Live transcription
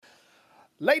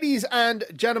Ladies and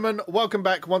gentlemen, welcome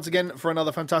back once again for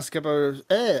another fantastic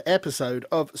episode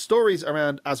of Stories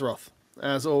Around Azeroth.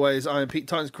 As always, I am Pete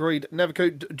Titans Creed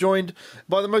Nevercoat, joined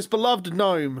by the most beloved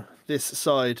gnome this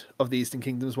side of the Eastern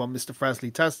Kingdoms, one Mr.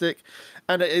 Frasley Tastic.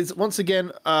 And it is once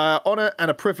again an honour and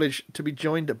a privilege to be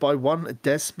joined by one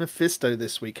Des Mephisto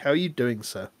this week. How are you doing,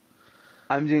 sir?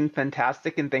 I'm doing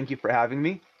fantastic, and thank you for having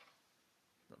me.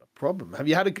 Not a problem. Have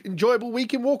you had an enjoyable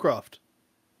week in Warcraft?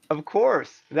 Of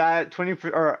course, that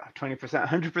 20% or 20%,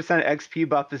 100% XP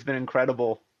buff has been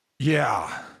incredible.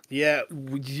 Yeah.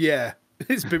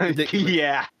 It's been ridiculous.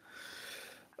 Yeah.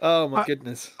 Oh my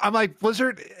goodness. I'm like,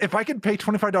 Blizzard, if I could pay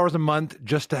 $25 a month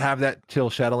just to have that till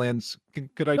Shadowlands,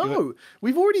 could I do it? No,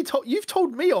 we've already you've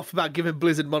told me off about giving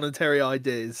Blizzard monetary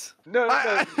ideas. No,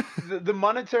 the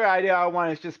monetary idea I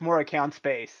want is just more account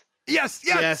space.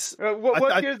 Yes.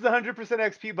 What gives the 100%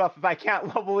 XP buff if I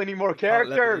can't level any more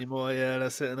characters? Anymore. Yeah,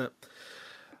 that's it, isn't it?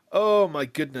 Oh my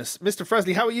goodness. Mr.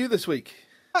 Frasley, how are you this week?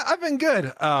 I've been good.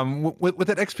 With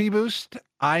that XP boost,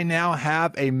 I now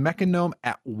have a Mechanome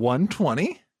at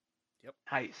 120. Yep.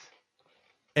 Nice.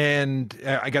 And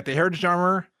I got the Heritage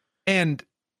Armor. And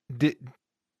did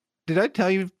I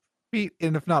tell you, Pete?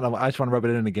 And if not, I just want to rub it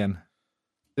in again.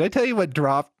 Did I tell you what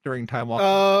dropped during Time Walking?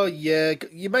 Oh, yeah.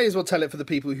 You may as well tell it for the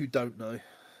people who don't know.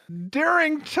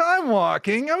 During Time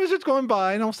Walking, I was just going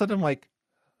by, and all of a sudden I'm like,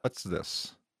 what's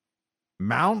this?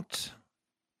 Mount?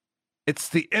 It's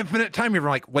the Infinite Time Weaver.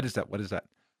 I'm like, what is that? What is that?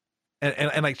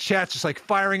 And like chat's just like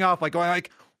firing off, like going like,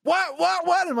 what?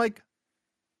 I'm like,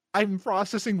 I'm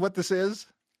processing what this is.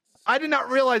 I did not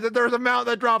realize that there's a mount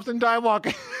that drops in Time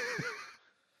Walking.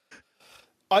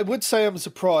 I would say I'm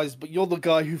surprised, but you're the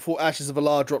guy who thought Ashes of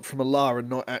Alar dropped from Alar and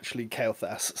not actually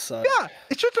Kael'thas, so... Yeah,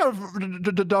 it should drop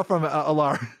from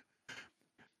Alar.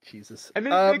 Jesus. I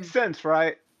mean, it makes sense,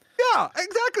 right? Yeah,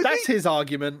 exactly. That's his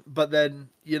argument, but then,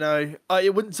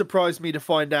 it wouldn't surprise me to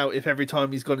find out if every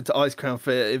time he's gone into Icecrown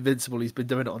for Invincible, he's been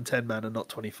doing it on 10 mana, not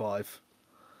 25.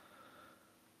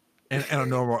 And a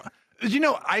normal... Did you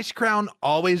know Icecrown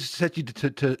always sets you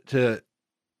to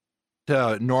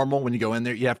normal when you go in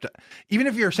there? You have to... Even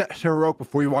if you're set to Heroic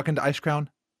before you walk into Icecrown,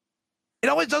 it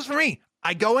always does for me.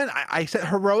 I go in, I set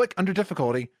Heroic under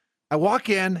difficulty, I walk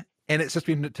in, and it sets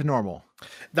me to normal.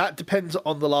 That depends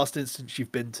on the last instance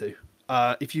you've been to.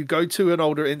 If you go to an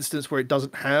older instance where it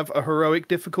doesn't have a heroic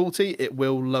difficulty, it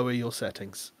will lower your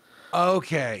settings.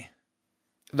 Okay.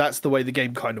 That's the way the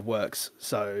game kind of works.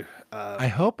 So I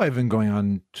hope I've been going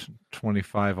on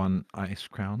 25 on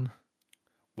Icecrown.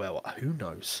 Well, who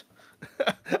knows?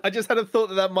 I just had a thought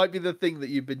that might be the thing that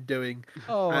you've been doing.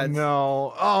 Oh,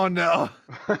 no.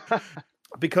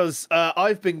 Because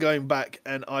I've been going back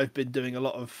and I've been doing a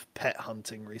lot of pet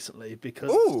hunting recently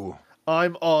because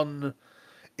I'm on...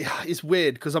 It's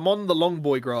weird because I'm on the long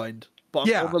boy grind, but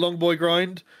I'm on the long boy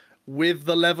grind with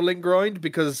the leveling grind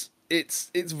because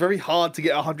it's very hard to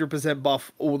get 100%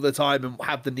 buff all the time and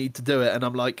have the need to do it. And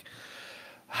I'm like,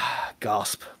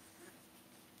 gasp.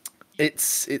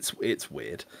 It's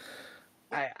weird.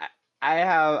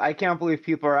 I can't believe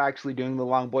people are actually doing the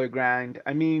long boy grind.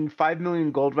 I mean, 5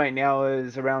 million gold right now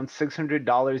is around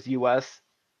 $600 US,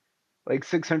 like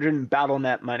 600 in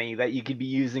BattleNet money that you could be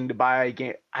using to buy a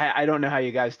game. I don't know how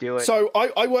you guys do it. So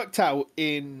I worked out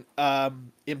in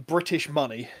British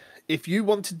money, if you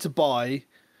wanted to buy,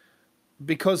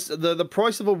 because the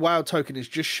price of a WoW token is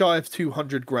just shy of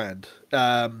 200 grand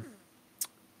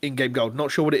in-game gold.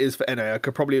 Not sure what it is for NA. I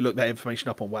could probably look that information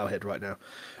up on Wowhead right now.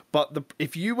 But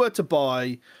if you were to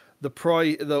buy the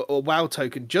WoW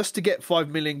token just to get 5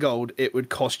 million gold, it would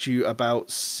cost you about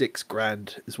 6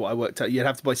 grand, is what I worked out. You'd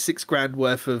have to buy 6 grand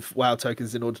worth of WoW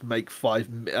tokens in order to make 5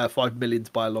 million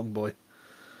to buy a long boy.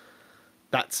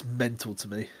 That's mental to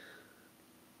me.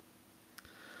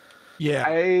 Yeah.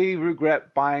 I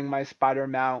regret buying my spider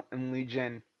mount in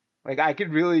Legion. Like, I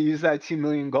could really use that 2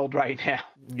 million gold right now.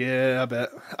 Yeah, I bet.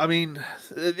 I mean,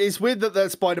 it's weird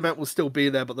that spider mount will still be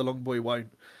there, but the long boy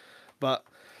won't. But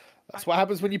that's what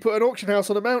happens when you put an auction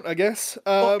house on a mount, I guess.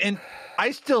 And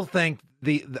I still think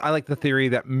I like the theory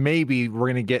that maybe we're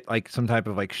gonna get like some type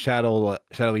of like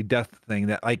shadowy death thing,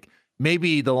 that like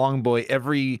maybe the long boy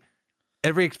every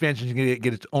expansion is gonna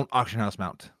get its own auction house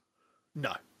mount.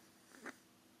 No,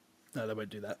 they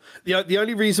won't do that. The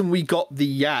only reason we got the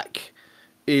yak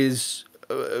is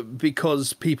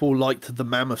because people liked the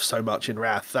mammoth so much in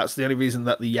Wrath. That's the only reason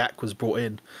that the yak was brought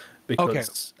in.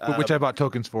 Because, which I bought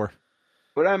tokens for.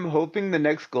 What I'm hoping the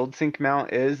next Gold Sync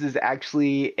mount is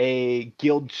actually a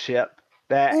guild ship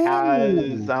that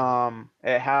has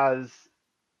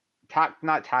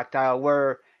not tactile,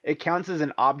 where it counts as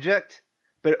an object,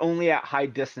 but only at high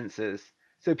distances.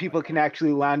 so people can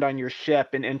actually land on your ship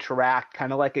and interact,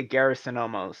 kind of like a garrison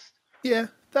almost. Yeah,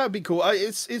 that would be cool.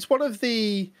 It's one of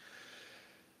the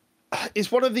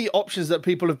options that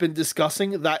people have been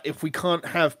discussing, that if we can't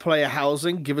have player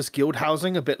housing, give us guild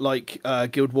housing, a bit like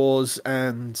Guild Wars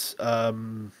and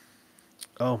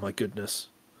oh my goodness,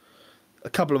 a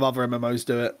couple of other MMOs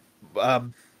do it.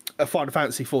 Final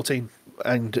Fantasy 14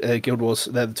 and Guild Wars,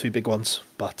 they're the two big ones.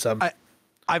 But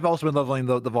I've also been leveling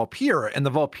the Valkyra, and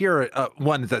the Valkyra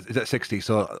one is at 60,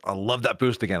 so I love that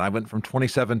boost again. I went from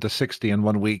 27 to 60 in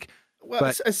 1 week. Well,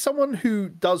 but as someone who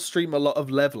does stream a lot of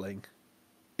leveling,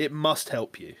 it must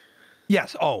help you.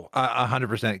 Yes,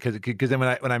 100%. Because then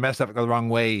when I messed up the wrong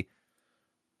way,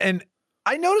 and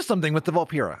I noticed something with the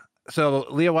Valkyra. So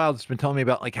Leah Wild's been telling me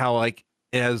about like how like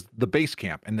it has the base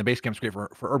camp, and the base camp's great for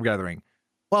herb gathering.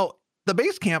 Well, the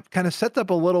base camp kind of sets up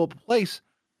a little place.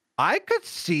 I could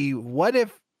see, what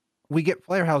if we get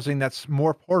player housing that's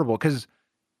more portable, because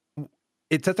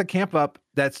it sets a camp up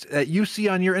that you see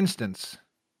on your instance,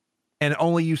 and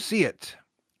only you see it,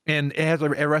 and it has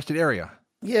a rested area.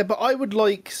 Yeah, but I would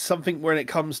like something when it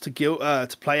comes to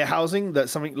to player housing,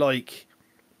 that's something like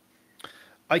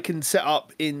I can set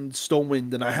up in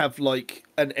Stormwind, and I have like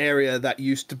an area that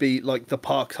used to be like the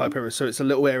park type area, so it's a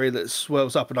little area that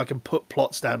swells up, and I can put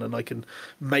plots down, and I can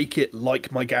make it like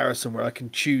my garrison, where I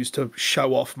can choose to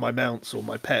show off my mounts or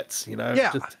my pets, you know?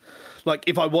 Yeah. Just, like,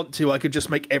 if I want to, I could just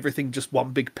make everything just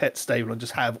one big pet stable and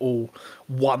just have all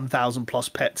 1,000 plus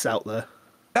pets out there.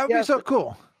 That would be so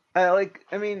cool.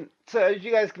 So as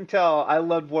you guys can tell, I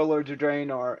love Warlords of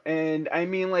Draenor, and I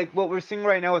mean, like, what we're seeing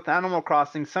right now with Animal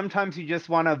Crossing, sometimes you just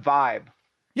want to vibe.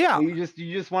 Yeah. You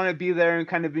just want to be there and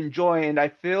kind of enjoy, and I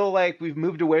feel like we've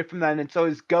moved away from that, and it's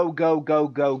always go, go, go,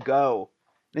 go, go.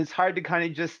 And it's hard to kind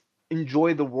of just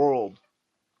enjoy the world.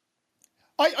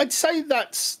 I'd say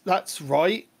that's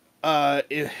right.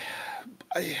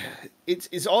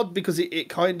 It's odd because it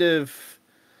kind of...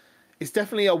 It's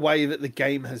definitely a way that the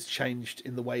game has changed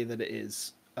in the way that it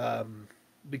is.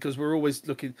 Because we're always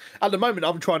looking... At the moment,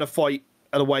 I'm trying to fight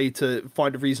a way to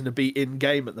find a reason to be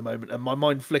in-game at the moment. And my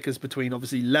mind flickers between,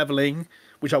 obviously, leveling,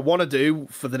 which I want to do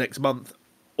for the next month,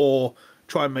 or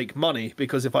try and make money.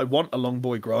 Because if I want a long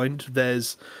boy grind,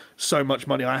 there's so much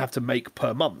money I have to make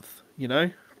per month, you know?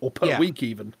 Or per week,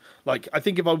 even. Like, I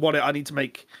think if I want it, I need to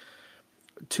make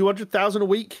 200,000 a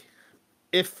week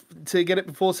to get it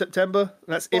before September.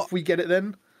 That's if we get it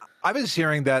then. I was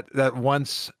hearing that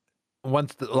once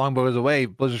the longbow is away,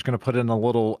 Blizzard's going to put in a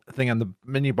little thing on the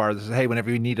menu bar that says, "Hey,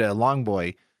 whenever you need a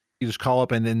longboy, you just call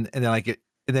up, and then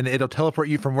it'll teleport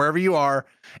you from wherever you are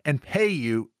and pay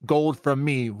you gold from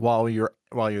me while you're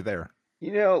there."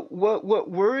 You know,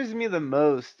 what worries me the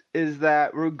most is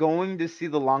that we're going to see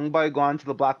the longbow go onto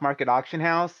the black market auction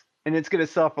house, and it's going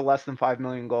to sell for less than 5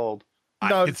 million gold.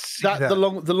 No, the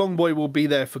longboy will be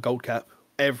there for gold cap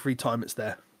every time it's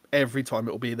there. Every time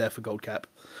it will be there for gold cap.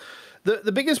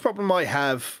 The biggest problem I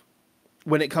have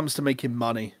when it comes to making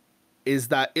money is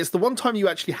that it's the one time you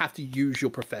actually have to use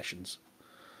your professions.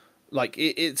 Like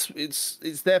it's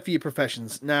there for your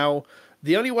professions. Now,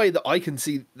 the only way that I can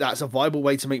see that's a viable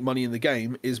way to make money in the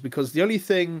game is because the only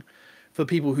thing for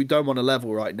people who don't want to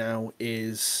level right now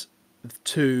is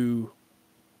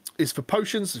for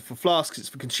potions, it's for flasks, it's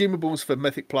for consumables, for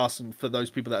Mythic Plus, and for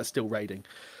those people that are still raiding.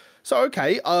 So,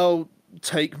 okay, I'll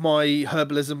take my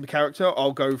herbalism character,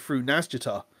 I'll go through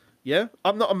Nazjatar. Yeah?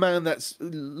 I'm not a man that's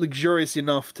luxurious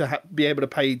enough to be able to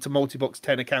pay to multi-box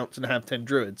 10 accounts and have 10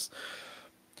 druids.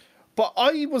 But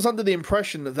I was under the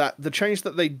impression that the change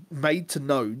that they made to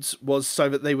nodes was so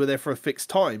that they were there for a fixed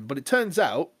time. But it turns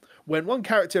out, when one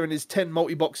character and his 10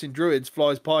 multi-boxing druids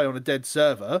flies by on a dead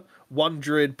server, one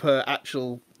druid per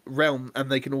actual realm, and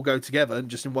they can all go together and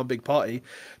just in one big party,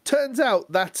 turns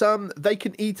out that they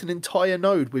can eat an entire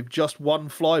node with just one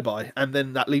flyby, and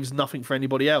then that leaves nothing for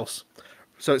anybody else.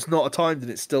 So it's not a timed, and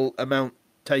it's still amount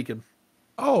taken.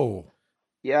 Oh.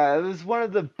 Yeah, it was one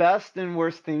of the best and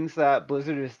worst things that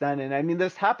Blizzard has done, and I mean,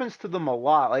 this happens to them a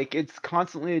lot. Like, it's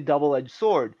constantly a double-edged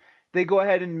sword. They go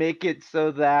ahead and make it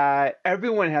so that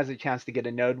everyone has a chance to get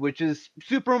a node, which is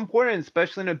super important,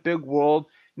 especially in a big world.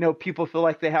 You know, people feel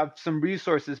like they have some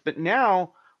resources, but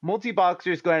now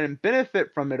multi-boxers go ahead and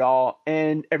benefit from it all,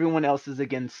 and everyone else is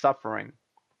again suffering.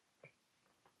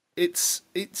 It's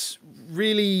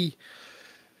really...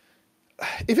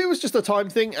 If it was just a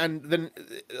time thing and then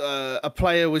a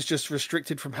player was just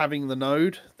restricted from having the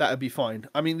node, that'd be fine.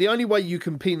 I mean, the only way you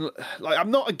can I'm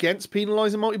not against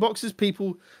penalizing multi-boxes.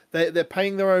 People, they're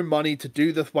paying their own money to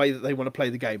do the way that they want to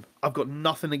play the game. I've got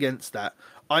nothing against that.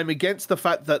 I'm against the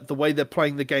fact that the way they're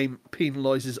playing the game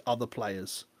penalizes other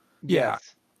players. Yeah.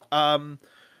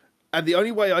 And the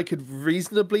only way I could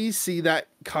reasonably see that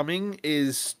coming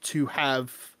is to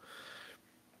have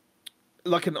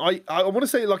like I want to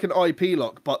say like an IP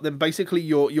lock, but then basically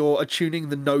you're attuning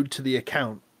the node to the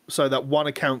account so that one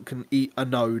account can eat a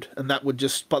node, and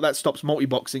that stops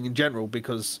multi-boxing in general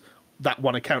because that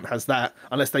one account has that,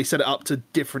 unless they set it up to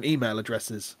different email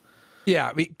addresses.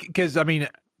 Yeah, because I mean,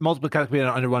 multiple accounts can be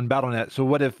under one BattleNet. So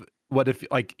what if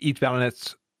like each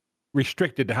BattleNet's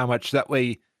restricted to how much? That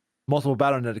way, multiple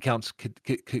BattleNet accounts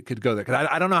could go there. Because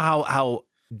I don't know how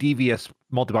devious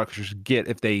multi-boxers get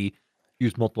if they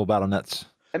use multiple BattleNets.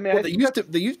 I mean, well,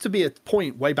 there used to be a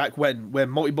point way back when where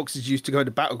multi-boxes used to go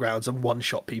into battlegrounds and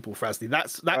one-shot people. Frasty,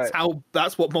 that's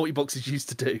what multi-boxes used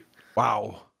to do.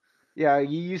 Wow. Yeah,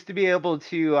 you used to be able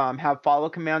to have follow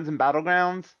commands in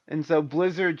Battlegrounds, and so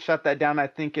Blizzard shut that down, I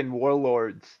think, in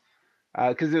Warlords,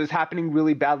 because it was happening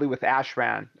really badly with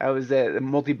Ashran. That was the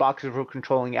multi-boxers were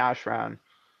controlling Ashran.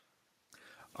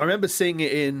 I remember seeing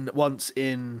it once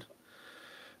in.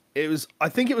 I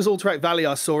think it was Alterac Valley.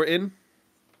 I saw it in,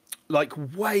 like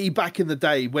way back in the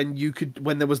day when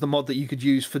there was the mod that you could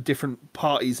use for different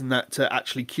parties and that to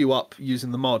actually queue up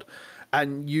using the mod,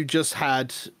 and you just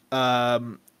had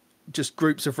just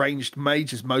groups of ranged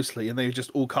mages mostly, and they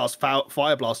just all cast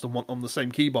Fire Blast on the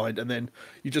same keybind, and then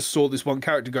you just saw this one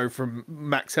character go from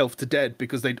max health to dead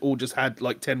because they'd all just had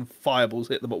like 10 fireballs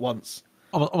hit them at once.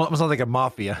 Almost like a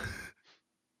mafia.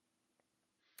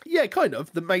 Yeah, kind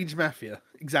of. The Mage Mafia.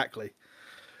 Exactly.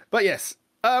 But yes,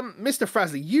 Mr.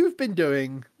 Frasley, you've been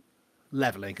doing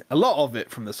leveling. A lot of it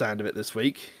from the sound of it this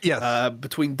week. Yes.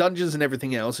 Between dungeons and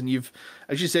everything else, and you've,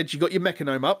 as you said, you got your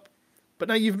Mechanome up, but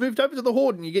now you've moved over to the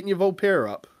Horde and you're getting your Volpira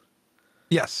up.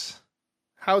 Yes.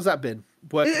 How's that been?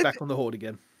 Working back on the Horde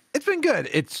again. It's been good.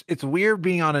 It's weird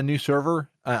being on a new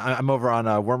server. I'm over on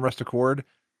Wyrmrest Accord,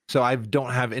 so I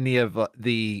don't have any of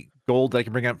the gold that I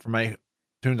can bring up from my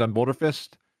tunes on Boulder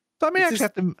Fist. So I may actually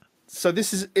have to. So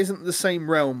this isn't the same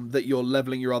realm that you're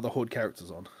leveling your other Horde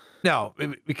characters on. No,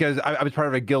 because I was part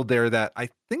of a guild there that I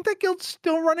think that guild's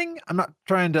still running. I'm not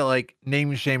trying to like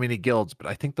name shame any guilds, but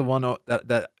I think the one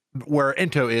that where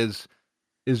Into is.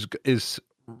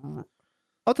 I'll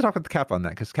have to talk with Cap on that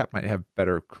because Cap might have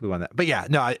better clue on that. But yeah,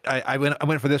 no, I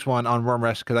went for this one on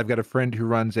Wyrmrest because I've got a friend who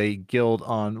runs a guild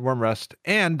on Wyrmrest,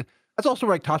 and that's also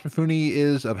where like Tosh Mifune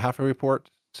is of Halfway Report.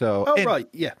 So right,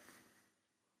 yeah,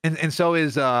 and so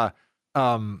is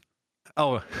Captain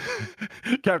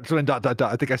Swin ...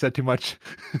 I think I said too much.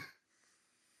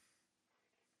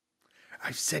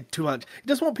 I've said too much. He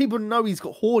doesn't want people to know he's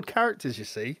got Horde characters, you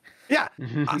see. Yeah.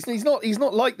 He's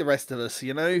not like the rest of us,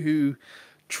 you know, who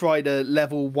try to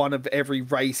level one of every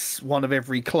race, one of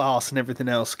every class and everything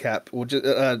else, Cap, or just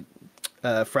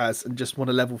Fraz, and just want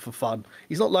to level for fun.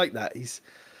 He's not like that.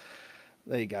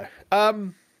 There you go.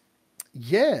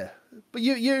 Yeah. But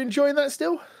you're enjoying that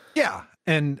still? Yeah.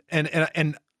 And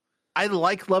I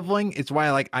like leveling. It's why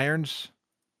I like irons.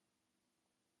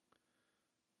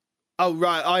 Oh,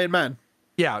 right, Iron Man.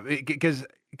 Yeah, because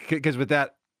with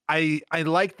that, I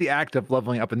like the act of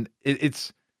leveling up, and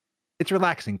it's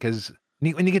relaxing because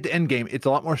when you get to end game, it's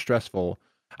a lot more stressful.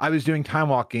 I was doing time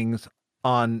walkings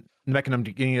on Mechanum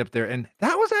getting up there, and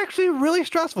that was actually really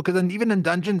stressful because then even in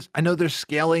dungeons, I know there's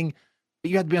scaling, but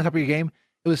you have to be on top of your game.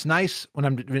 It was nice when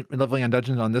I'm leveling on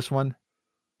dungeons on this one.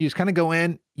 You just kind of go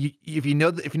in. If you know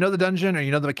the dungeon or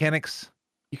you know the mechanics,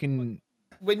 you can.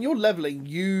 When you're leveling,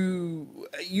 you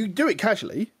do it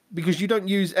casually because you don't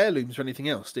use heirlooms or anything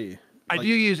else, do you? I do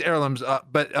use heirlooms,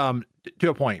 but to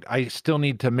a point. I still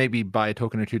need to maybe buy a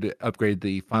token or two to upgrade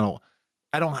the final.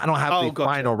 I don't have the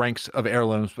final ranks of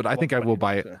heirlooms, but I think I will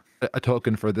buy a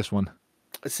token for this one.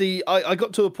 See, I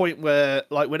got to a point where,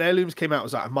 like, when heirlooms came out, I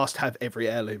was like, I must have every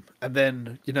heirloom. And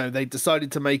then, they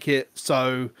decided to make it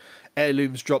so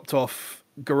heirlooms dropped off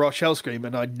Garrosh Hellscream,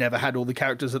 and I'd never had all the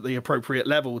characters at the appropriate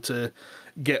level to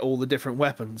get all the different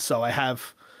weapons. So I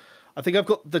think I've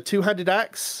got the two-handed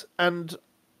axe and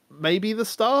maybe the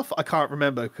staff. I can't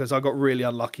remember because I got really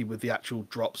unlucky with the actual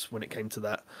drops when it came to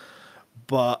that.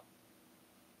 But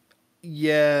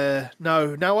yeah,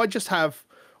 no, now I just have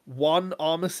one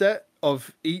armor set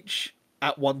of each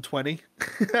at 120,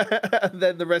 and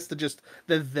then the rest are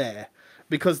they're there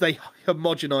because they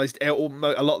homogenized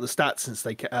a lot of the stats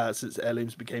since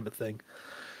heirlooms became a thing.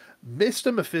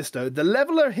 Mr. Mephisto, the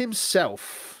leveler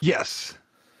himself. Yes.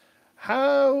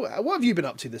 What have you been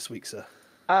up to this week, sir?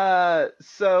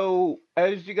 So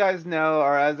as you guys know,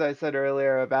 or as I said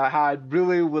earlier about how I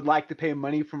really would like to pay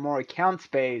money for more account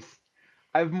space,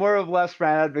 I've more or less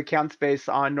ran out of account space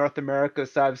on North America,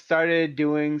 so I've started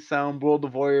doing some World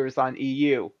of Warriors on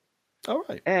EU. All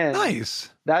right. And nice.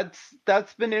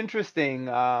 That's been interesting.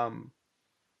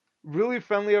 really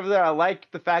friendly over there. I like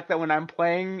the fact that when I'm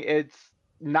playing, it's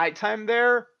nighttime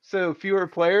there, so fewer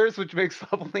players, which makes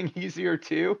leveling easier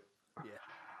too.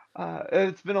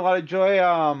 It's been a lot of joy.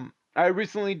 I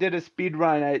recently did a speed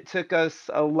run. It took us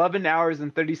 11 hours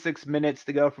and 36 minutes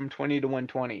to go from 20 to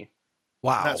 120.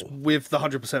 Wow. That's with the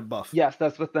 100% buff. Yes,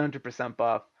 that's with the 100%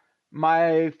 buff.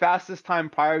 My fastest time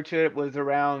prior to it was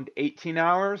around 18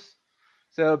 hours.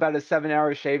 So about a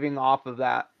 7-hour shaving off of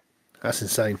that. That's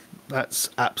insane. That's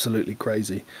absolutely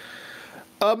crazy.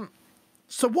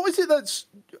 So what is it that's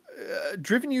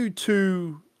driven you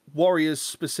to warriors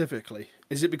specifically?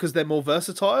 Is it because they're more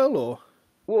versatile, or?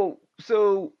 Well,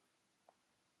 so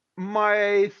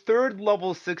my third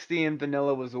level 60 in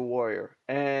vanilla was a warrior,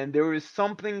 and there was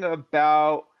something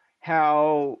about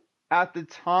how at the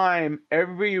time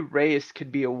every race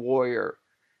could be a warrior.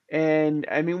 And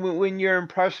I mean, when you're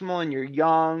impressionable and you're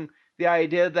young, the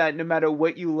idea that no matter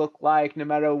what you look like, no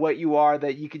matter what you are,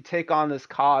 that you could take on this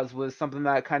cause was something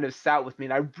that kind of sat with me,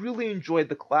 and I really enjoyed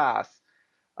the class.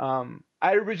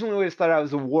 I originally always thought I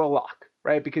was a warlock,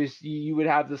 right? Because you would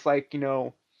have this, like,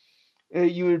 you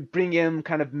would bring in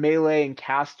kind of melee and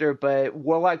caster, but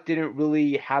warlock didn't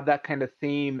really have that kind of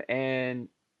theme, and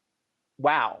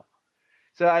wow.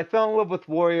 So I fell in love with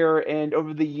warrior, and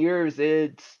over the years,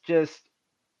 it's just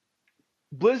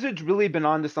Blizzard's really been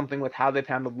onto something with how they've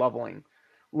handled leveling.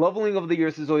 Leveling over the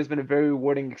years has always been a very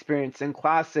rewarding experience. In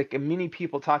Classic, and many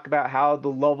people talk about how the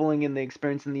leveling and the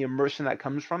experience and the immersion that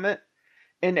comes from it.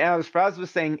 And as Fraz was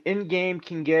saying, in-game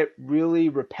can get really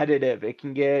repetitive. It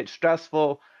can get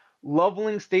stressful.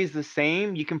 Leveling stays the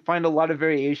same. You can find a lot of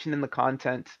variation in the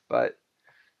content, but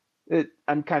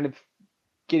I'm kind of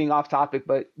getting off topic,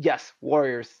 but yes,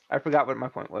 warriors. I forgot what my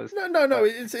point was. No.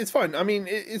 It's fine. I mean,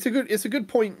 it's a good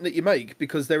point that you make,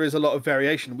 because there is a lot of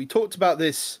variation. We talked about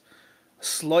this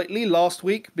slightly last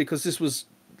week, because this was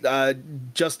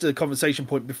just a conversation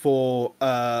point before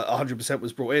 100%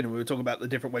 was brought in, and we were talking about the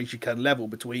different ways you can level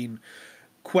between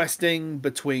questing,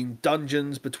 between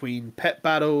dungeons, between pet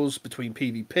battles, between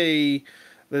PvP.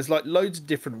 There's like loads of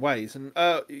different ways, and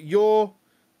your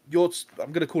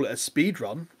I'm going to call it a speed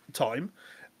run time.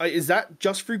 Is that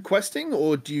just through questing,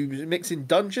 or do you mix in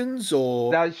dungeons,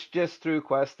 or? That's just through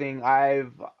questing.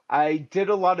 I did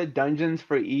a lot of dungeons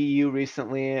for EU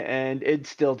recently, and it's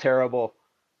still terrible.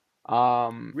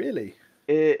 Really?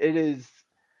 It is.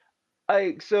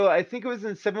 So I think it was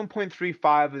in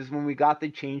 7.35 is when we got the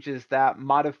changes that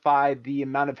modified the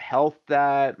amount of health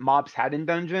that mobs had in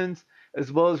dungeons,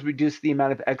 as well as reduced the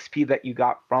amount of XP that you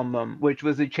got from them, which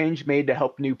was a change made to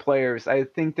help new players. I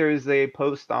think there's a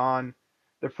post on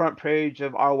the front page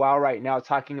of our WoW right now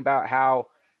talking about how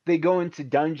they go into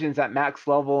dungeons at max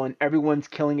level and everyone's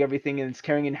killing everything and it's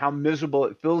carrying, and how miserable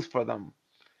it feels for them.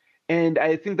 And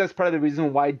I think that's part of the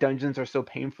reason why dungeons are so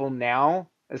painful now,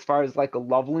 as far as like a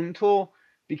leveling tool,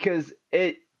 because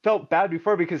it felt bad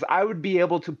before, because I would be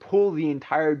able to pull the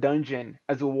entire dungeon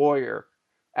as a warrior.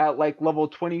 At like level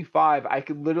 25, I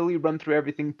could literally run through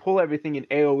everything, pull everything, and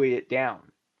AoE it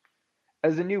down.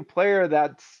 As a new player,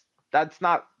 that's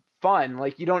not fun.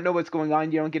 Like, you don't know what's going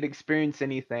on, you don't get to experience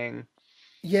anything.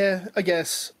 Yeah, I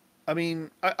guess. I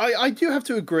mean, I do have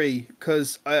to agree,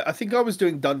 because I think I was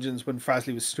doing dungeons when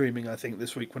Frasley was streaming. I think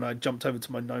this week when I jumped over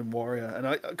to my gnome warrior,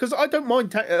 and because I don't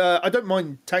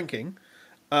mind tanking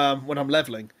when I'm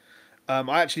leveling.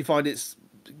 I actually find it's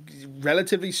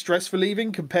relatively stress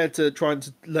relieving compared to trying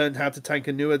to learn how to tank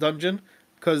a newer dungeon,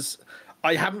 because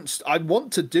I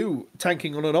want to do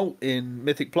tanking on an alt in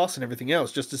Mythic Plus and everything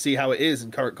else just to see how it is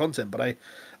in current content. But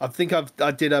I think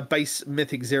I did a base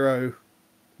Mythic 0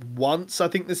 once, I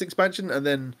think, this expansion, and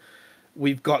then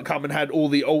we've come and had all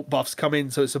the alt buffs come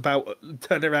in, so it's about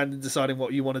turning around and deciding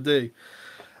what you want to do.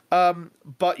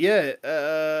 But yeah,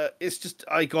 it's just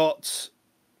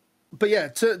but yeah,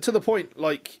 to the point,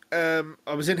 like,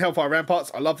 I was in Hellfire Ramparts.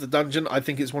 I love the dungeon. I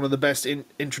think it's one of the best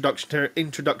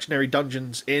introductionary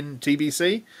dungeons in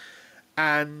TBC,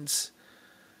 and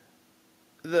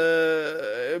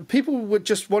the people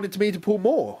just wanted me to pull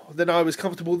more than I was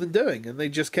comfortable than doing, and they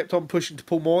just kept on pushing to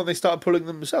pull more, and they started pulling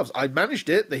them themselves. I managed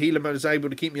it. The healer was able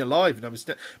to keep me alive,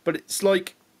 and but it's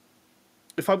like,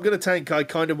 if I'm going to tank, I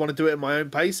kind of want to do it at my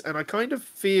own pace, and I kind of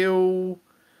feel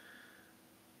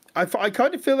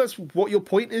that's what your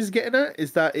point is getting at,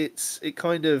 is that it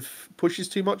kind of pushes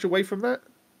too much away from that.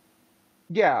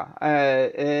 Yeah,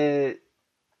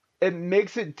 it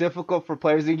makes it difficult for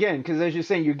players, again, because as you're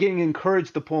saying, you're getting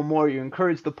encouraged to pull more, you're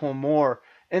encouraged to pull more.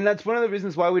 And that's one of the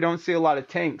reasons why we don't see a lot of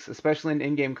tanks, especially in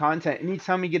in-game content.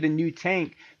 Anytime we get a new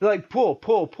tank, they're like, pull.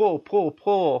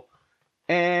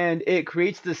 and it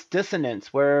creates this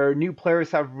dissonance where new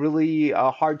players have really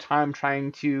a hard time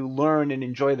trying to learn and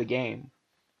enjoy the game.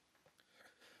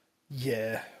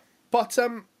 Yeah, but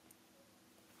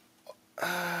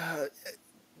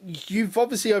you've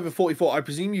obviously over 44. I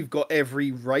presume you've got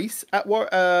every race at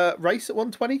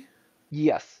 120.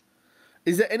 Yes.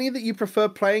 Is there any that you prefer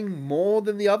playing more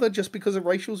than the other, just because of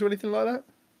racials or anything like that?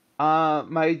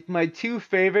 My two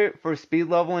favorite for speed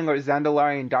leveling are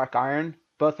Zandalari and Dark Iron.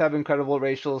 Both have incredible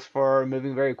racials for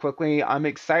moving very quickly. I'm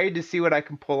excited to see what I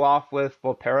can pull off with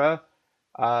Volpera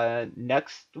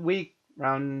next week,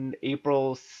 around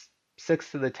April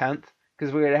 6th to the 10th,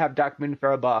 because we're going to have Dark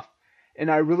Moonfare buff. And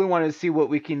I really want to see what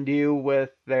we can do with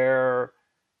their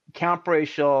camp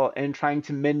racial and trying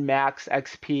to min-max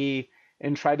XP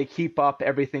and try to keep up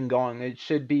everything going. It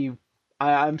should be...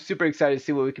 I'm super excited to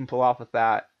see what we can pull off with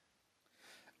that.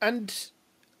 And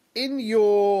in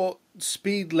your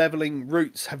speed leveling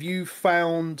routes, have you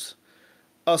found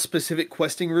a specific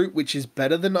questing route which is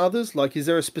better than others? Like, is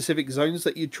there a specific zones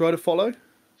that you try to follow?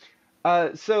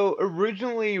 So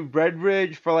originally Red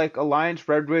Ridge for like Alliance,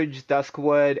 Red Ridge,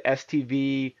 Duskwood,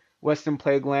 STV, Western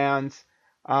Plaguelands,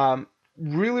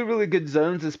 really, really good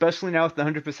zones, especially now with the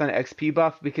 100% XP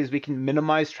buff, because we can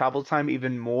minimize travel time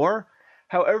even more.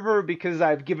 However, because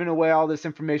I've given away all this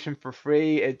information for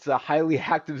free, it's a highly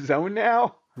active zone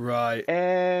now. Right.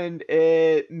 And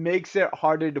it makes it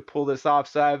harder to pull this off.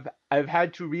 So I've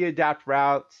had to readapt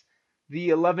routes. The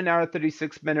 11-hour,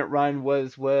 36-minute run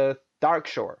was with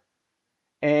Darkshore.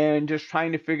 And just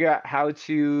trying to figure out how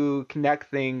to connect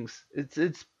things.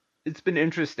 It's been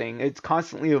interesting. It's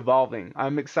constantly evolving.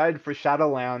 I'm excited for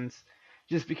Shadowlands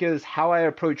just because how I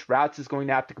approach routes is going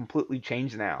to have to completely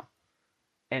change now.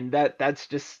 And that's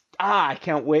just I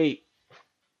can't wait.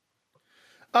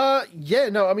 Yeah,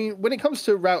 no, I mean, when it comes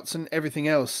to routes and everything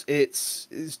else, it's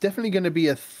definitely going to be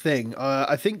a thing.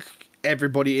 I think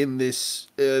everybody in this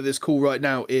call right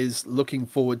now is looking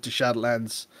forward to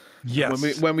Shadowlands.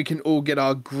 Yes. When we can all get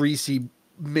our greasy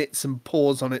mitts and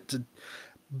paws on it,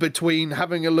 between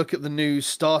having a look at the new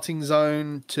starting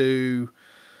zone to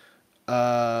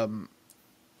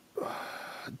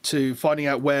finding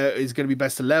out where is going to be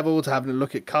best to level, to having a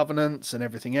look at covenants and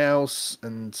everything else,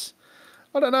 and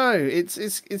I don't know, it's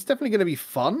definitely going to be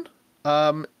fun.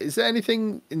 Is there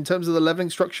anything in terms of the leveling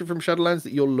structure from Shadowlands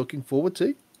that you're looking forward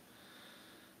to?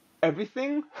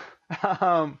 Everything.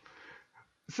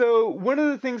 So one of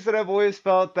the things that I've always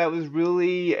felt that was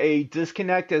really a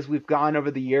disconnect as we've gone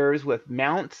over the years with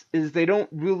mounts is they don't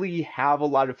really have a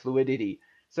lot of fluidity.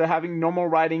 So having normal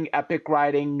riding,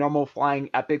 normal flying,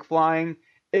 epic flying,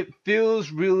 it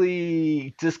feels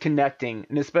really disconnecting.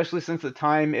 And especially since the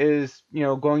time is,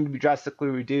 going to be drastically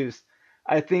reduced.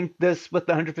 I think this, with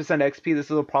the 100% XP, this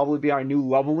will probably be our new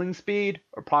leveling speed.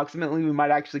 Approximately, we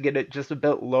might actually get it just a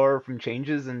bit lower from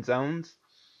changes in zones.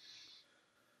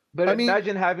 But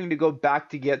imagine having to go back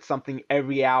to get something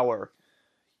every hour.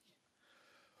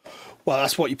 Well,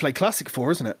 that's what you play Classic for,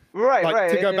 isn't it? Right,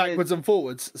 right. To go backwards and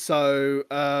forwards. So,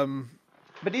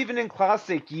 but even in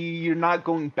Classic, you're not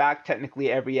going back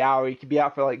technically every hour. You could be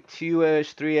out for like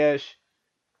 2-ish, 3-ish.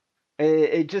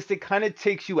 It kind of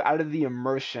takes you out of the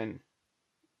immersion.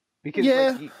 Because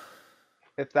I'd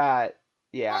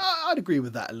agree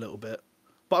with that a little bit.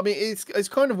 But I mean, it's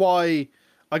kind of why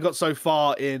I got so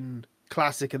far in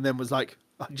Classic and then was like,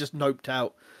 I just noped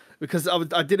out, because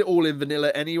I did it all in vanilla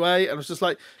anyway, and I was just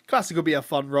like, Classic will be a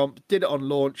fun romp. Did it on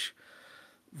launch,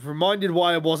 reminded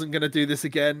why I wasn't going to do this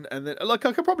again, and then like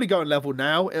I could probably go and level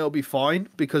now, it'll be fine,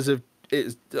 because of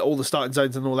it's all the starting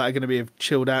zones and all that are going to be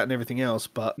chilled out and everything else.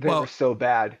 But they were so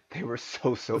bad. They were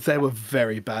so bad. They were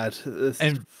very bad.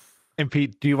 And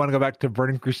Pete, do you want to go back to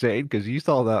Burning Crusade, because you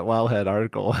saw that Wildhead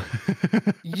article?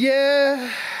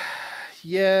 Yeah.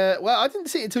 Well, I didn't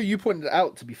see it until you pointed it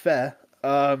out, to be fair.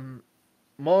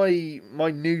 My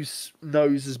news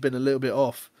nose has been a little bit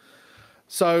off.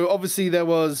 So obviously there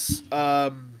was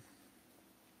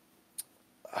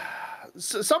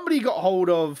somebody got hold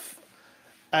of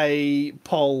a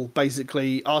poll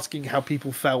basically asking how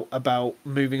people felt about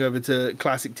moving over to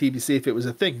Classic TBC, if it was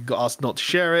a thing. Got asked not to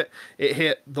share it. It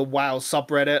hit the WoW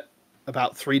subreddit,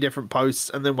 about 3 different posts,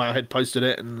 and then Wowhead posted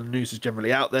it, and the news is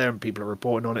generally out there and people are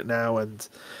reporting on it now. And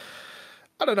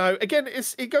I don't know, again,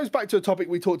 it goes back to a topic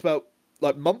we talked about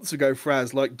like months ago,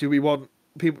 Fraz. Like, do we want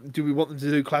them to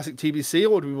do Classic TBC,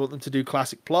 or do we want them to do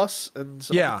Classic Plus? And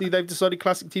so obviously they've decided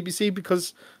Classic TBC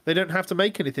because they don't have to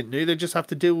make anything new, they just have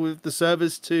to deal with the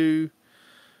servers to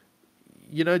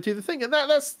do the thing, and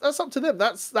that's up to them.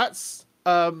 That's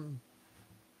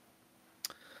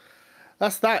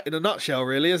that in a nutshell,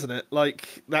 really, isn't it?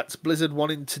 Like, that's Blizzard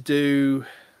wanting to do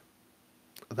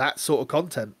that sort of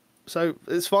content. So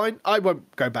it's fine. I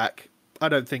won't go back. I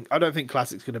don't think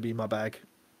Classic's going to be my bag.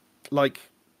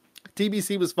 Like,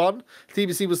 TBC was fun.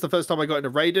 TBC was the first time I got into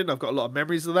Raiden. I've got a lot of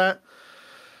memories of that.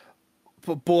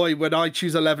 But boy, when I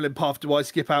choose a leveling path, do I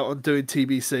skip out on doing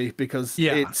TBC, because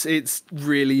it's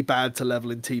really bad to level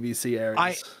in TBC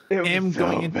areas.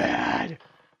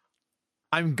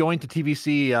 I'm going to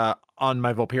TBC on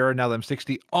my Vulpera now that I'm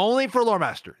 60, only for Lore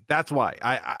Master. That's why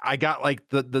I got like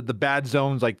the bad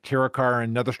zones like Tirakar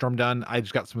and Netherstorm done. I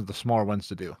just got some of the smaller ones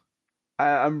to do.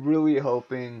 I'm really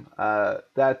hoping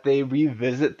that they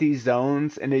revisit these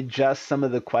zones and adjust some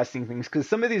of the questing things, because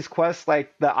some of these quests,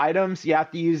 like the items, you have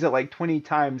to use it like 20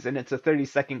 times and it's a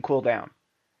 30-second cooldown.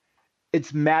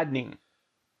 It's maddening.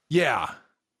 Yeah.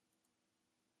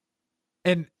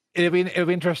 And it'll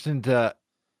be interesting to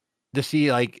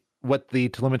see like what the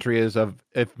telemetry is of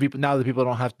if people, now that people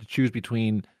don't have to choose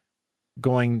between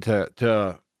going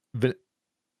to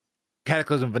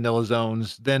Cataclysm vanilla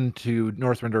zones, then to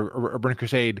Northrend or Burning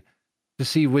Crusade, to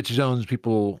see which zones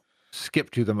people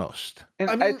skip to the most.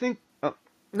 And I think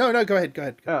no, go ahead.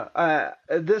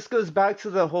 This goes back to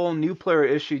the whole new player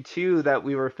issue too that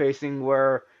we were facing,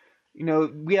 where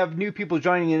we have new people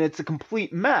joining and it's a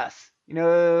complete mess.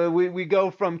 We go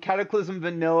from Cataclysm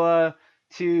vanilla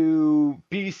to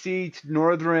BC to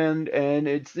Northrend, and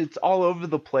it's all over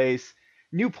the place.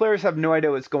 New players have no idea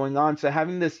what's going on, so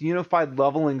having this unified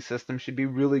leveling system should be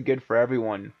really good for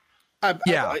everyone.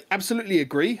 I absolutely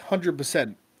agree,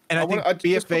 100%. And I think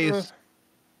BFA is...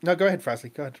 No, go ahead,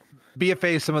 Frasley, go ahead.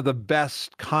 BFA is some of the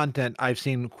best content I've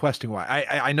seen questing-wise.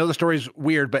 I know the story's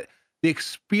weird, but the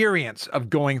experience of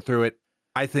going through it,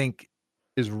 I think,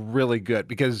 is really good,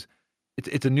 because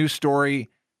it's a new story.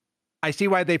 I see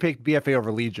why they picked BFA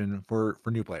over Legion for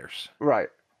new players. Right.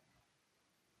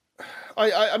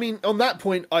 I mean, on that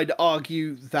point, I'd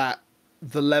argue that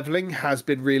the leveling has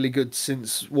been really good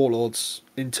since Warlords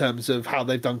in terms of how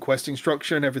they've done questing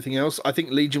structure and everything else. I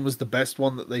think Legion was the best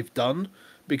one that they've done,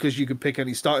 because you could pick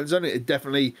any starting zone. It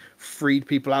definitely freed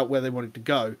people out where they wanted to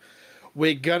go.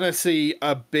 We're going to see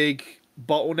a big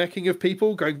bottlenecking of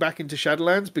people going back into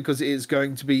Shadowlands, because it is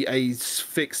going to be a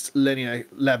fixed linear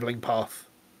leveling path.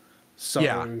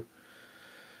 So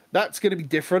that's going to be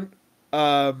different.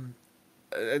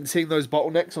 And seeing those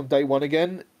bottlenecks on day one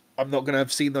again, I'm not going to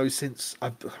have seen those since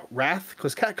Wrath,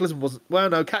 because Cataclysm wasn't... Well,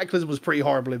 no, Cataclysm was pretty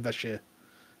horrible in Vashj'ir.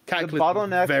 Cataclysm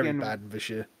was very bad in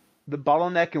Vashj'ir. The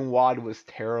bottleneck in WoD was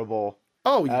terrible.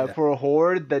 Oh, yeah. For a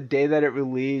Horde, the day that it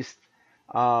released,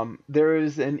 there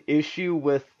is an issue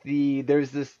with there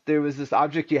was this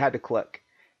object you had to click,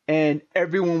 and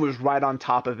everyone was right on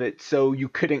top of it, so you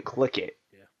couldn't click it.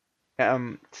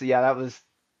 That was...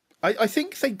 I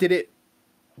think they did it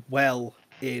well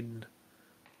in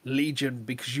Legion,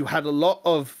 because you had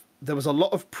there was a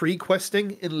lot of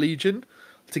pre-questing in Legion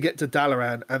to get to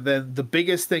Dalaran, and then the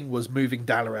biggest thing was moving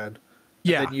Dalaran.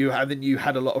 Yeah. And then you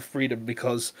had a lot of freedom,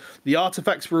 because the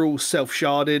artifacts were all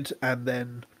self-sharded, and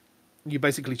then you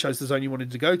basically chose the zone you wanted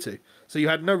to go to. So you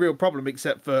had no real problem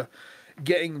except for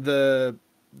getting the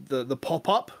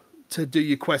pop-up to do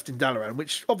your quest in Dalaran,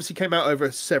 which obviously came out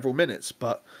over several minutes,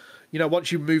 but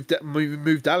once you moved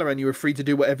Dalaran, you were free to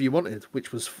do whatever you wanted, which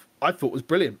I thought was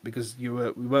brilliant, because we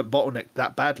weren't bottlenecked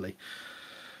that badly.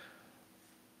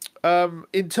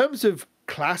 In terms of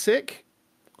Classic,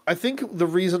 I think the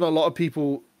reason a lot of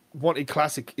people wanted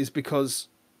Classic is because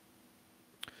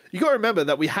you got to remember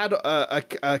that we had a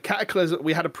Cataclysm,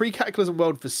 we had a pre-Cataclysm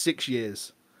world for 6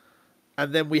 years,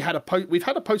 and then we've had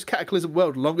a post-Cataclysm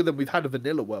world longer than we've had a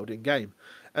vanilla world in game,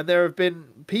 and there have been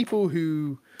people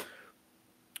who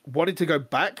wanted to go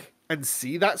back and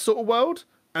see that sort of world,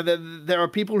 and then there are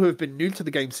people who have been new to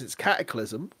the game since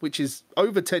Cataclysm, which is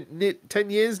over 10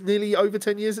 years, nearly over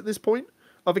 10 years at this point,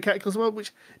 of a Cataclysm world,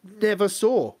 which never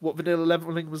saw what vanilla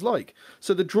leveling was like.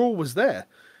 So the draw was there.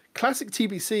 Classic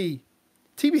TBC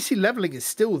leveling is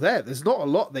still there. There's not a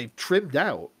lot they've trimmed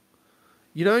out.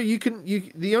 The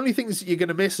only things you're going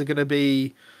to miss are going to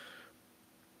be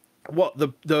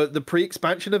the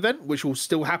pre-expansion event, which will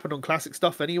still happen on Classic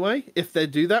stuff anyway. If they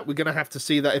do that, we're going to have to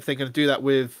see that if they're going to do that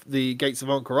with the Gates of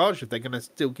Ahn'Qiraj, if they're going to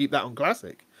still keep that on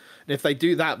Classic. And if they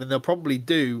do that, then they'll probably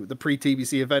do the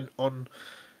pre-TBC event on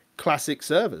Classic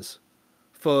servers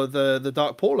for the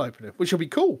Dark Portal opener, which will be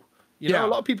cool. A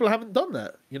lot of people haven't done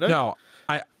that, No,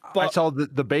 I saw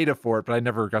the beta for it, but I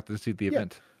never got to see the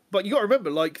event. But you got to remember,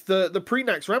 like, the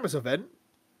pre-Nax Rammus event,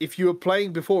 if you were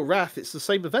playing before Wrath, it's the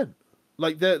same event.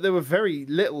 Like, there were very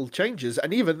little changes,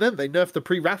 and even then they nerfed the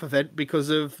pre-Wrath event because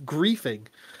of griefing.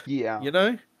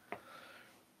 Yeah.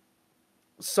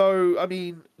 So, I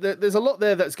mean, there's a lot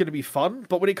there that's going to be fun,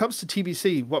 but when it comes to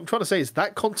TBC, what I'm trying to say is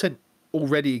that content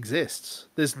already exists.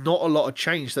 There's not a lot of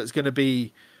change that's going to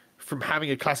be from having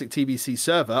a classic TBC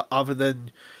server, other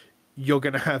than you're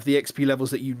going to have the XP levels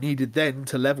that you needed then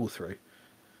to level through,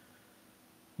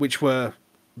 which were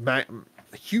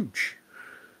huge.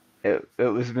 It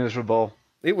was miserable.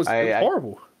 It was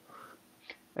horrible.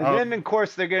 And then, of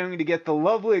course, they're going to get the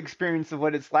lovely experience of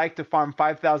what it's like to farm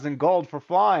 5,000 gold for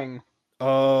flying.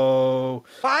 Oh.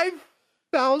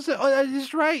 5,000? Oh, that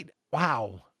is right.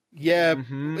 Wow. Yeah,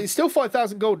 It's still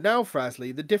 5,000 gold now,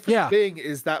 Frasley. The difference being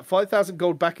is that 5,000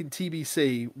 gold back in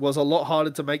TBC was a lot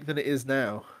harder to make than it is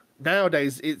now.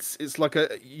 Nowadays, it's like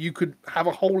you could have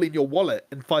a hole in your wallet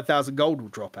and 5,000 gold will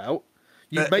drop out.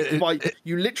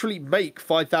 You literally make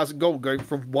 5,000 gold going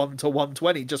from 1 to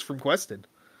 120 just from questing.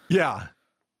 Yeah.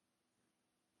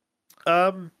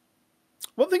 One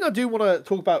thing I do want to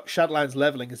talk about Shadowlands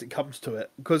leveling as it comes to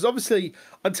it, because obviously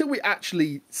until we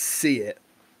actually see it,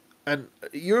 and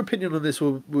your opinion on this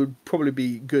would probably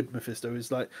be good, Mephisto,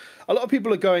 is like a lot of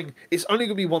people are going, it's only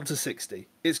going to be 1 to 60.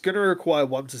 It's going to require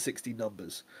 1 to 60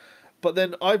 numbers. But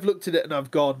then I've looked at it and I've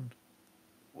gone,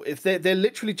 if they're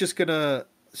literally just going to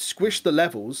squish the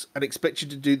levels and expect you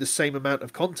to do the same amount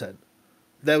of content,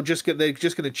 they're just going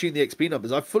to tune the XP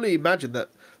numbers. I fully imagine that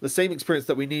the same experience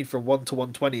that we need from 1 to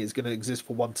 120 is going to exist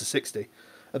for 1 to 60.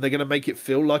 And they're going to make it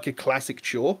feel like a classic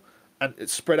chore. And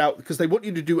it's spread out because they want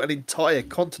you to do an entire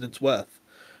continent's worth.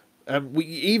 And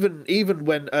even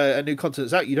when a new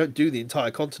continent's out, you don't do the entire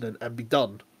continent and be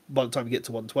done by the time you get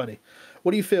to 120.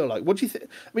 What do you feel like? What do you think?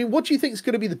 I mean, what do you think is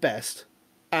going to be the best?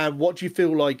 And what do you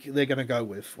feel like they're going to go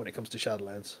with when it comes to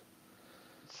Shadowlands?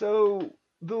 So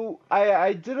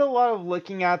I did a lot of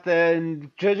looking at that, and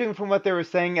judging from what they were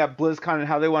saying at BlizzCon and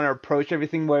how they want to approach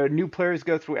everything, where new players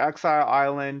go through Exile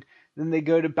Island, then they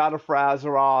go to Battle for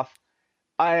Azeroth.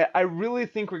 I really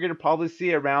think we're going to probably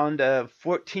see around a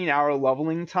 14-hour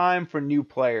leveling time for new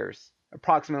players,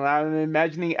 approximately. I'm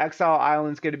imagining Exile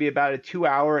Island's going to be about a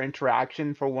 2-hour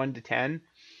interaction for 1 to 10.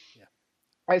 Yeah.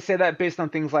 I say that based on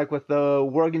things like with the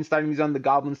Worgen starting zone, the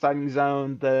Goblin starting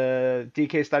zone, the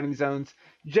DK starting zones,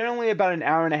 generally about an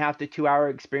hour and a half to 2-hour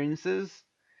experiences.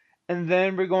 And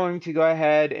then we're going to go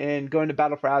ahead and go into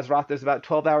Battle for Azeroth. There's about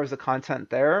 12 hours of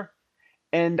content there.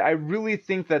 And I really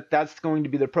think that that's going to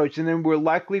be the approach. And then we're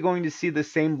likely going to see the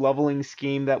same leveling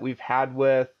scheme that we've had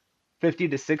with 50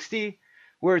 to 60,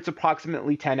 where it's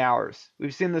approximately 10 hours.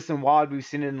 We've seen this in WoD, we've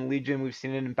seen it in Legion, we've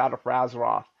seen it in Battle for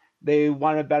Azeroth. They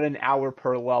want about an hour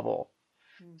per level.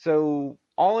 So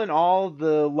all in all,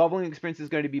 the leveling experience is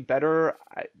going to be better.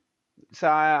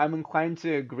 I'm inclined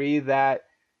to agree that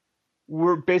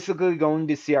we're basically going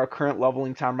to see our current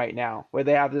leveling time right now, where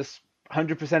they have this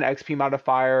 100% XP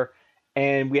modifier,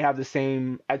 and we have the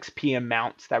same XP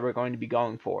amounts that we're going to be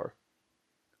going for.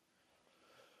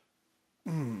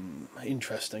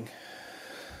 Interesting.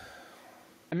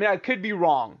 I mean, I could be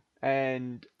wrong,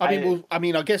 and I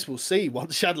guess we'll see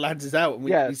once Shadowlands is out, and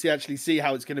we actually see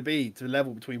how it's going to be to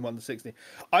level between 1 to 60.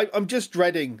 I'm just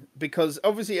dreading, because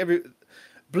obviously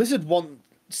Blizzard want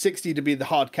 60 to be the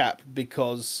hard cap,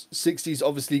 because 60 is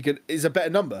obviously is a better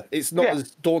number. It's not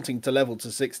as daunting to level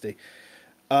to 60.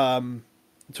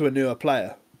 To a newer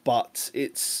player, but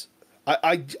it's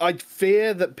I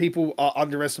fear that people are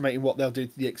underestimating what they'll do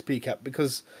to the XP cap,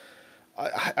 because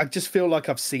I just feel like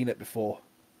I've seen it before.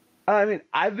 I mean,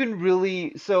 I've been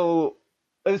really, so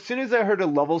as soon as I heard a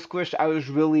level squish, I was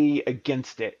really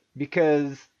against it,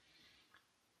 because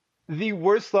the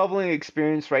worst leveling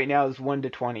experience right now is 1 to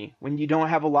 20. When you don't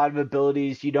have a lot of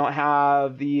abilities, you don't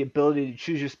have the ability to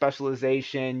choose your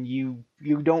specialization, you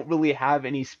don't really have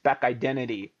any spec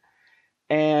identity.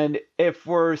 And if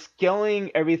we're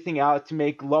scaling everything out to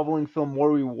make leveling feel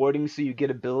more rewarding so you get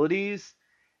abilities,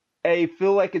 I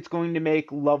feel like it's going to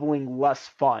make leveling less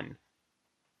fun.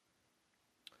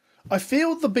 I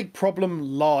feel the big problem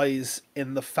lies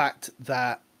in the fact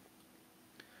that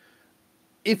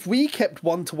if we kept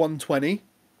 1 to 120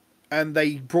 and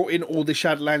they brought in all the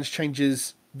Shadowlands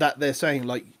changes that they're saying,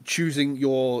 like choosing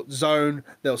your zone,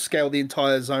 they'll scale the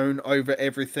entire zone over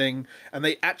everything, and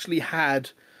they actually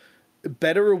had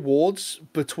better rewards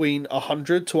between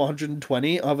 100 to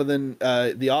 120 other than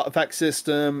the artifact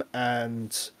system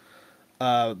and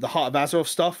the Heart of Azeroth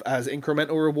stuff as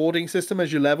incremental rewarding system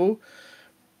as you level,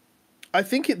 I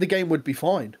think the game would be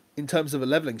fine in terms of a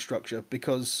leveling structure,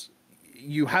 because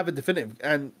you have a definitive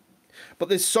but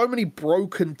there's so many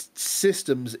broken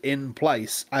systems in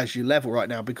place as you level right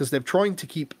now, because they're trying to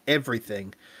keep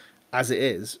everything as it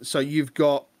is. So you've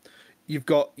got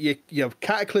your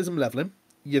Cataclysm leveling.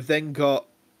 You've then got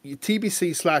your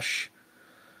TBC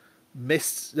 /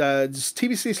 Mists,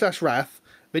 TBC / Wrath.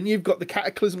 Then you've got the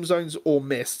Cataclysm zones or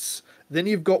Mists. then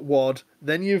you've got WoD,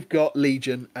 then you've got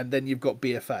Legion, and then you've got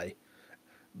BFA.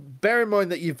 Bear in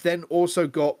mind that you've then also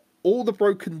got all the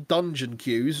broken dungeon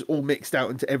queues all mixed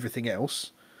out into everything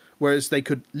else, whereas they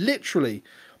could literally,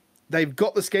 they've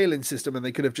got the scaling system and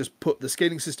they could have just put the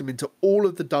scaling system into all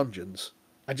of the dungeons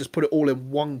and just put it all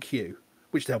in one queue,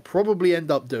 which they'll probably end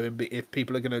up doing if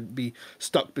people are going to be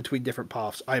stuck between different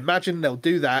paths. I imagine they'll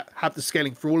do that, have the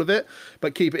scaling for all of it,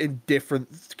 but keep it in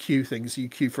different queue things. So you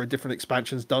queue for different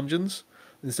expansions dungeons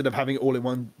instead of having it all in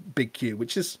one big queue,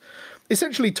 which is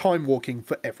essentially time walking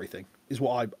for everything, is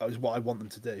what I want them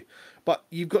to do. But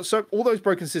you've got all those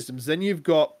broken systems. Then you've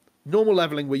got normal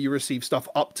leveling where you receive stuff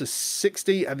up to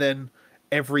 60, and then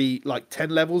every like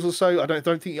 10 levels or so. I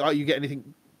don't think you get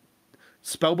anything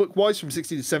spellbook wise from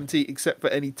 60 to 70 except for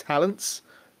any talents,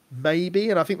 maybe,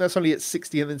 and I think that's only at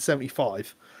 60 and then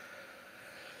 75.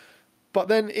 But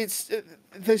then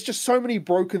there's just so many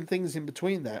broken things in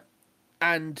between that,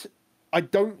 and I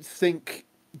don't think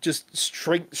just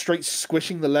straight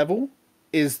squishing the level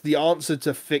is the answer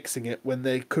to fixing it, when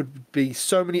there could be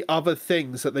so many other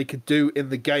things that they could do in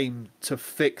the game to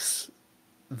fix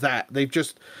that. They've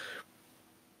just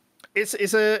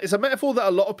it's a metaphor that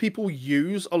a lot of people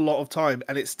use a lot of time,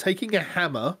 and it's taking a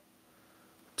hammer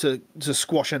to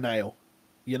squash a nail.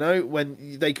 You know,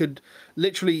 when they could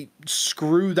literally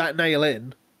screw that nail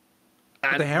in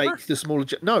and make the smaller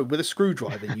no, with a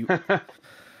screwdriver.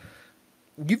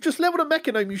 You've just leveled a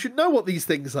mechanome. You should know what these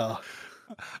things are.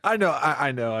 I know.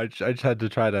 I know. I just had to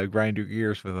try to grind your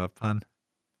gears with a pun.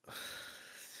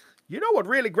 You know what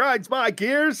really grinds my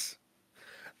gears?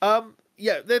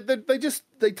 Yeah,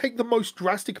 they take the most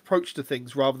drastic approach to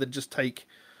things rather than just take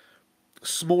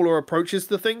smaller approaches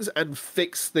to things and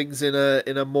fix things in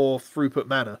a more throughput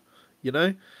manner. You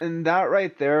know? And that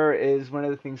right there is one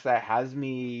of the things that has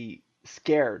me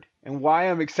scared, and why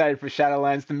I'm excited for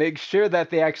Shadowlands, to make sure that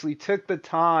they actually took the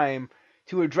time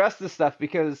to address this stuff,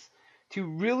 because to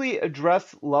really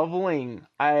address leveling,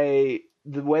 the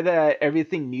way that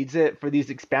everything needs it for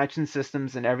these expansion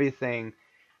systems and everything,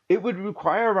 it would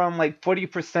require around like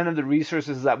 40% of the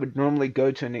resources that would normally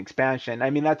go to an expansion. I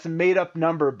mean, that's a made up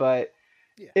number, but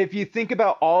if you think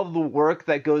about all the work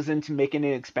that goes into making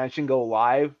an expansion go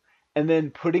live and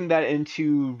then putting that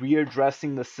into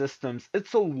readdressing the systems,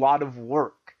 it's a lot of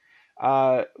work.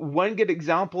 One good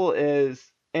example is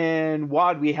in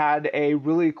WoD, we had a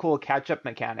really cool catch-up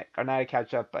mechanic, or not a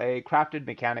catch-up, a crafted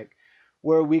mechanic,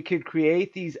 where we could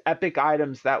create these epic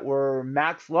items that were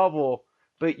max level,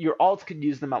 but your alts could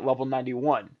use them at level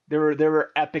 91. They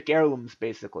were epic heirlooms,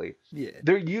 basically. Yeah.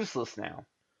 They're useless now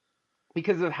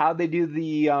because of how they do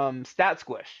the stat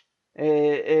squish.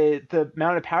 The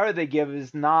amount of power they give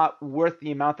is not worth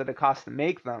the amount that it costs to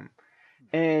make them.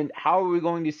 And how are we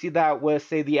going to see that with,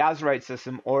 say, the Azerite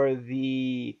system or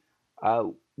the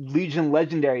Legion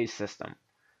Legendary system?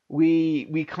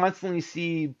 We constantly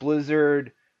see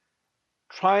Blizzard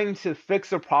trying to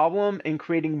fix a problem and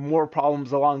creating more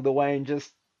problems along the way. And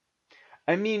just,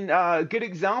 I mean, a good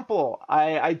example,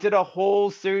 I did a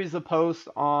whole series of posts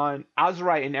on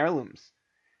Azerite and heirlooms.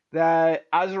 That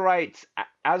Azerite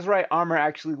armor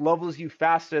actually levels you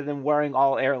faster than wearing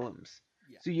all heirlooms.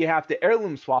 Yeah. So you have to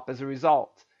heirloom swap as a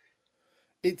result.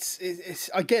 It's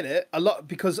I get it a lot,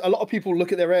 because a lot of people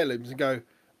look at their heirlooms and go,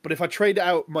 but if I trade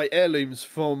out my heirlooms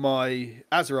for my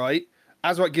Azerite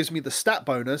gives me the stat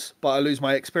bonus, but I lose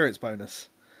my experience bonus.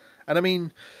 And I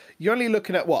mean, you're only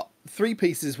looking at what, 3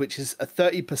 pieces, which is a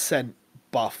 30%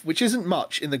 buff, which isn't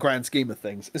much in the grand scheme of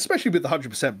things, especially with the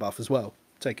 100% buff as well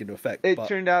take into effect. It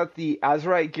turned out the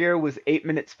Azerite gear was 8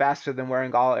 minutes faster than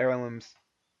wearing all heirlooms.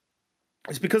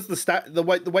 It's because the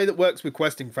way that works with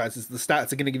questing, Francis, is the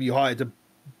stats are going to give you higher to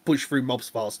push through mobs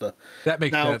faster. That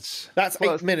makes sense. That's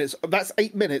 8 minutes. That's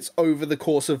 8 minutes over the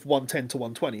course of 110 to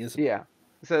 120, isn't it? Yeah.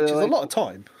 So which is a lot of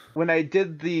time. When I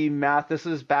did the math, this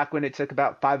was back when it took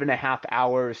about 5.5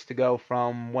 hours to go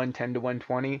from 110 to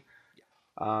 120.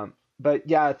 Yeah. But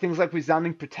yeah, things like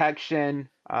resounding protection,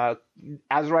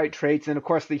 Azerite traits, and of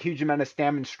course the huge amount of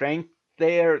stamina and strength,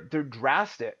 they're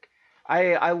drastic.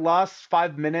 I lost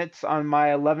 5 minutes on my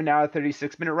 11-hour,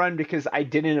 36-minute run because I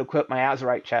didn't equip my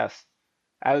Azerite chest.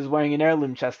 I was wearing an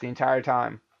heirloom chest the entire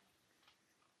time.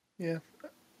 Yeah,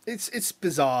 it's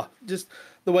bizarre. Just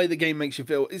the way the game makes you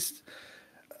feel. It's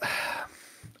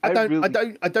I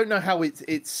don't know how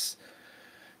it's.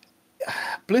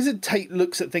 Blizzard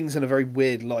looks at things in a very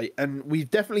weird light, and we've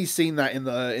definitely seen that in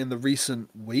the recent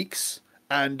weeks.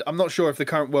 And I'm not sure if the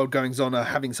current world goings on are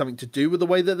having something to do with the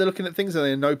way that they're looking at things, and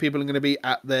they know people are going to be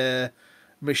at their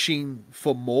machine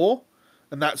for more.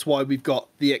 And that's why we've got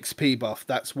the XP buff.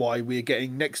 That's why we're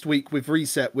getting next week with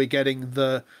Reset. We're getting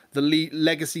the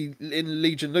Legacy in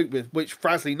Legion loot with which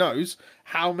Frasley knows.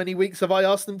 How many weeks have I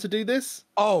asked them to do this?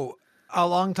 Oh, a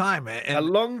long time. A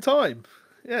long time.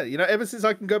 Yeah, ever since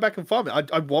I can go back and farm it,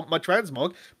 I want my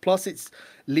transmog. Plus, it's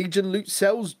Legion loot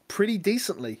sells pretty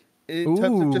decently in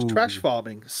terms of just trash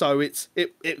farming. So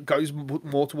it goes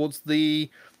more towards the.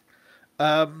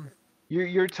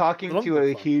 You're talking to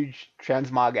a huge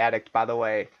transmog addict, by the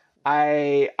way.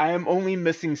 I am only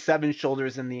missing 7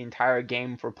 shoulders in the entire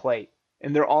game for plate,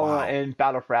 and they're all in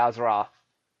Battle for Azeroth.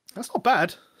 That's not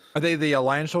bad. Are they the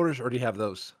Alliance shoulders, or do you have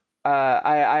those?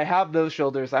 I have those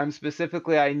shoulders. I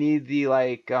need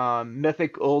the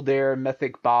Mythic Uldir,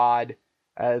 Mythic Bod,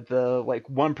 the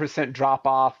 1% drop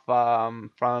off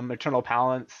from Eternal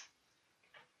Balance.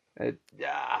 A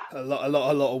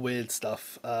lot of weird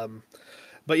stuff.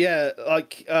 But yeah,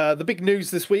 the big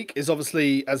news this week is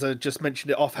obviously, as I just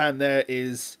mentioned it offhand, there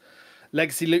is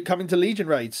Legacy loot coming to Legion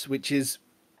raids, which is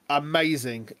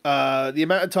amazing. The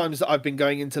amount of times that I've been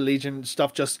going into Legion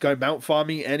stuff just go mount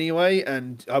farming anyway,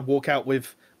 and I walk out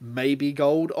with maybe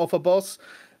gold off a boss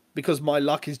because my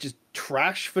luck is just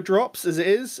trash for drops as it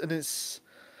is, and it's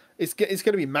going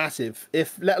to be massive.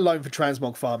 If let alone for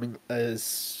transmog farming,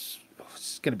 it's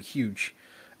going to be huge.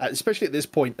 Especially at this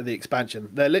point of the expansion,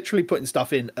 they're literally putting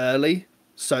stuff in early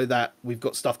so that we've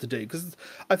got stuff to do. Because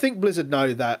I think Blizzard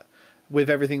know that with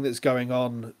everything that's going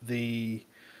on, there's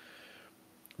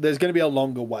going to be a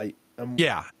longer wait.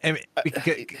 Yeah,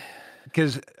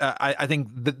 because I think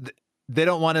they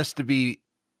don't want us to be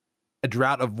a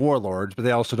drought of warlords, but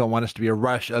they also don't want us to be a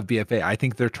rush of BFA. I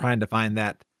think they're trying to find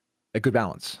a good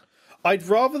balance. I'd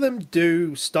rather them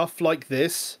do stuff like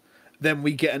this than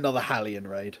we get another Hallion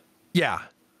raid. Yeah.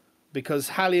 Because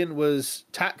Hallion was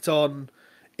tacked on,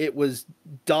 it was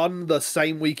done the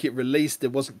same week it released,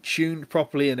 it wasn't tuned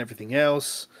properly and everything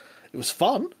else. It was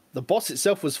fun. The boss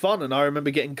itself was fun, and I remember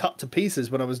getting cut to pieces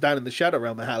when I was down in the Shadow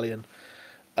Realm of Hallion.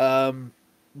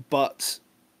 But,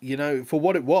 for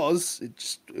what it was,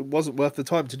 it wasn't worth the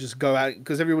time to just go out,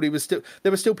 because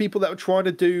there were still people that were trying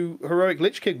to do Heroic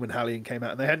Lich King when Hallion came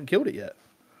out, and they hadn't killed it yet.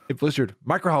 Hey, Blizzard,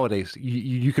 micro holidays.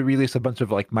 You could release a bunch of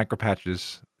micro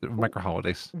patches, micro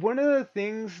holidays. One of the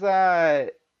things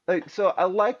that so I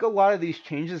like a lot of these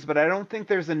changes, but I don't think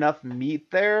there's enough meat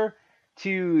there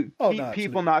to keep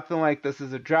people not feeling like this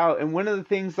is a drought. And one of the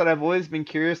things that I've always been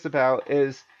curious about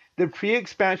is the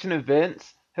pre-expansion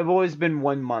events have always been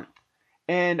 1 month,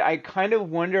 and I kind of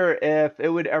wonder if it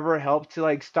would ever help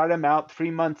to start them out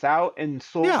 3 months out and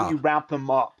slowly ramp them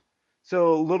up.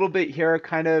 So a little bit here,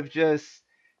 kind of just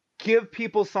give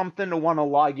people something to want to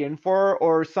log in for,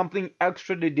 or something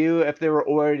extra to do if they were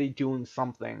already doing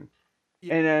something.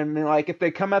 Yeah. And if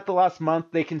they come at the last month,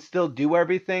 they can still do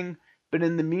everything. But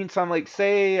in the meantime,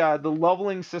 say the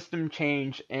leveling system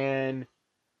change and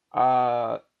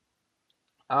Shadowlands,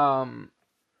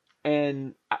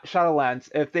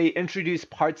 if they introduce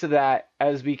parts of that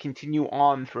as we continue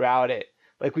on throughout it,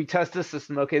 we test the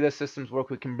system, okay, this system's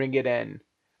work, we can bring it in.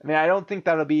 I don't think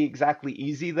that'll be exactly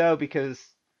easy though, because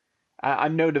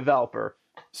I'm no developer.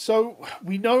 So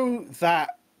we know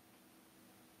that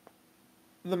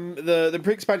the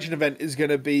pre-expansion event is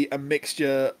going to be a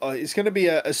mixture. It's going to be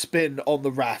a spin on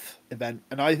the Wrath event,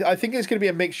 and I think it's going to be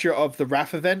a mixture of the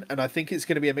Wrath event, and I think it's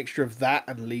going to be a mixture of that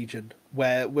and Legion,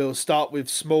 where we'll start with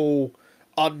small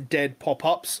undead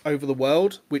pop-ups over the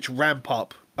world, which ramp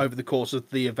up over the course of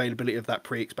the availability of that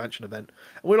pre-expansion event.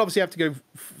 And we'll obviously have to go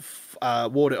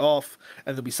ward it off,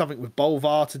 and there'll be something with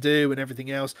Bolvar to do and everything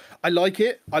else. I like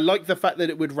it. I like the fact that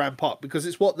it would ramp up, because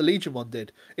it's what the Legion one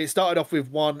did. It started off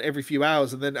with one every few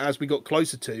hours, and then as we got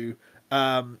closer to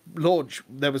launch,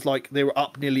 there was they were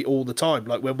up nearly all the time.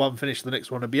 When one finished, the next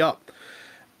one would be up.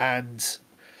 And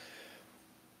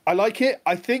I like it.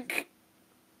 I think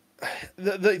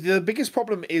the biggest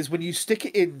problem is when you stick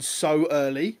it in so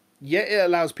early, yet it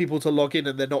allows people to log in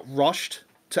and they're not rushed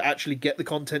to actually get the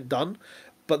content done.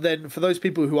 But then for those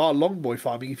people who are Longboy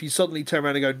farming, if you suddenly turn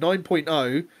around and go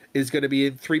 9.0 is going to be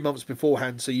in 3 months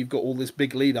beforehand, so you've got all this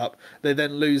big lead up, they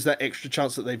then lose that extra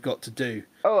chance that they've got to do.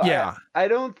 Oh yeah, I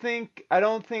don't think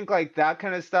that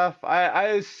kind of stuff. I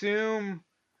assume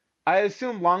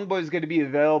Longboy is going to be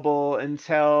available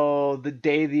until the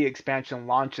day the expansion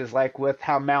launches, with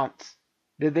how mounts.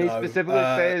 Did they specifically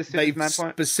say as soon as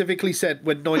 9.0? Specifically said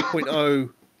when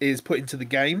 9.0 is put into the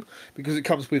game, because it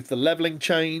comes with the leveling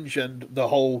change and the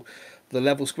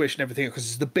level squish and everything, because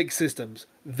it's the big systems.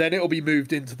 Then it'll be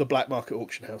moved into the black market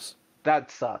auction house. That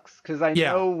sucks, because I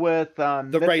know with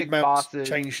the raid mounts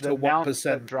changed to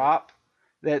 1% drop,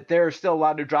 that they're still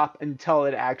allowed to drop until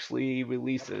it actually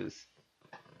releases.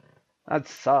 That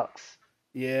sucks.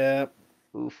 Yeah.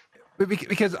 Oof.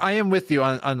 Because I am with you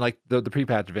on like the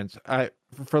pre-patch events.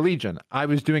 For Legion, I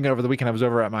was doing it over the weekend. I was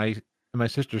over at my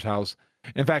sister's house.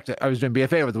 In fact, I was doing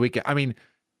BFA over the weekend. I mean,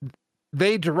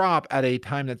 they drop at a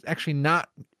time that's actually not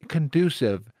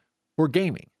conducive for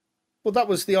gaming. Well, that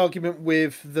was the argument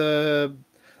with the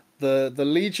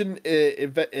Legion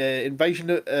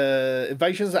invasions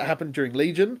that happened during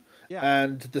Legion,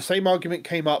 and the same argument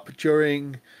came up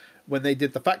during when they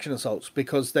did the faction assaults,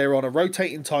 because they're on a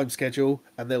rotating time schedule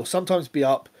and they'll sometimes be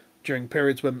up during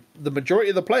periods when the majority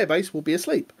of the player base will be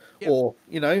asleep, or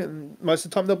and most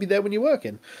of the time they'll be there when you're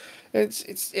working.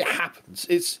 It happens.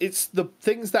 It's the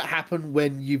things that happen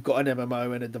when you've got an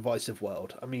MMO in a divisive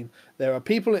world. I mean, there are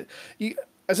people.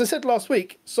 As I said last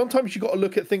week, sometimes you got to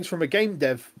look at things from a game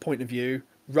dev point of view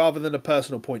rather than a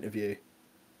personal point of view.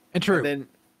 And true. And then,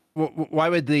 why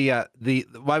would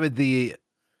the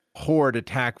horde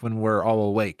attack when we're all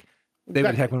awake? They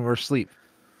would attack when we're asleep.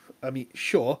 I mean,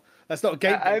 sure, that's not a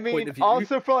game dev point of view.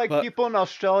 Also for people in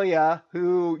Australia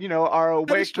who are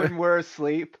awake when we're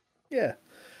asleep. Yeah.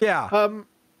 Yeah.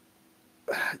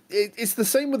 It's the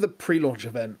same with the pre-launch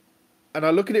event, and I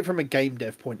look at it from a game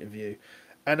dev point of view.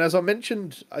 And as I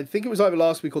mentioned, I think it was either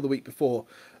last week or the week before,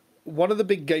 one of the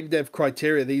big game dev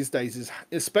criteria these days is,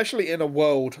 especially in a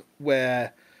world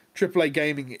where AAA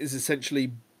gaming is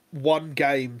essentially one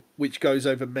game which goes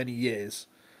over many years,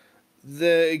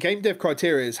 the game dev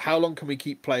criteria is how long can we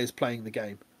keep players playing the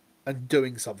game and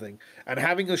doing something. And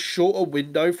having a shorter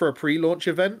window for a pre-launch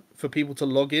event for people to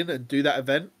log in and do that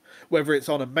event, whether it's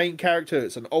on a main character,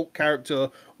 it's an alt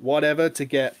character, whatever, to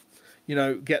get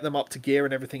them up to gear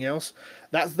and everything else.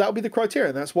 That'll be the criteria.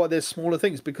 And that's why there's smaller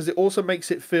things, because it also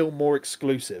makes it feel more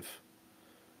exclusive.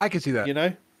 I can see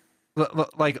that.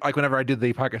 Like whenever I did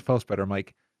the Pocket Fell Spreader, I'm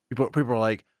like, people are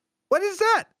like, "What is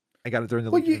that?" I got it during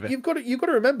the Legion event. You've got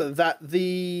to remember that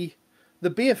the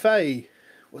BFA,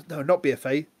 no, not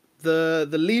BFA, the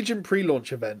Legion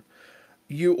pre-launch event,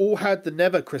 you all had the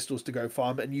Nether crystals to go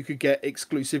farm, and you could get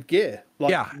exclusive gear.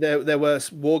 There were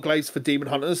Warglaives for Demon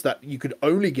Hunters that you could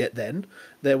only get then.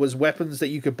 There was weapons that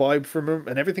you could buy from them,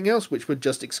 and everything else which were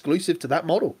just exclusive to that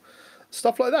model.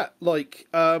 Stuff like that. Like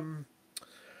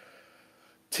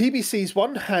TBC's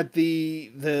one had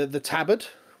the tabard,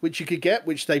 which you could get,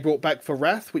 which they brought back for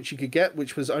Wrath, which you could get,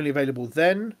 which was only available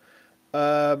then.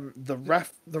 The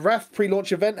Wrath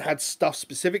pre-launch event had stuff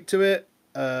specific to it.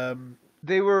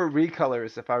 They were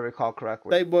recolors, if I recall correctly.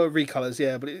 They were recolors,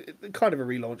 yeah, but it kind of a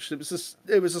relaunch. It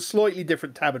was a slightly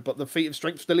different tabard, but the feat of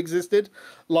strength still existed.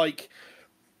 Like,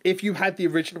 if you had the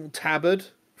original tabard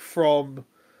from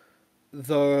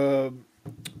the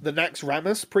Nax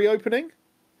Rammus pre-opening,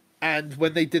 and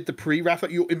when they did the pre-Wrath,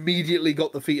 you immediately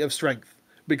got the feat of strength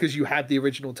because you had the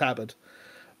original tabard.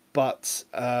 But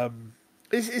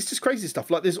it's just crazy stuff.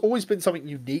 Like, there's always been something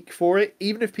unique for it,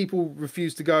 even if people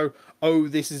refuse to go, "Oh,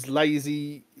 this is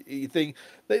lazy thing."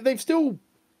 They've still,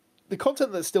 the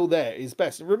content that's still there is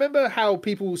best. And remember how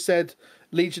people said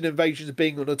Legion Invasions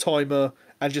being on a timer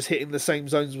and just hitting the same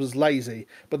zones was lazy,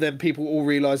 but then people all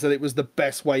realised that it was the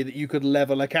best way that you could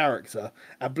level a character.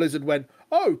 And Blizzard went,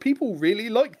 "Oh, people really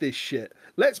like this shit.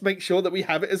 Let's make sure that we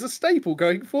have it as a staple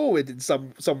going forward in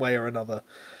some way or another."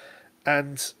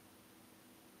 And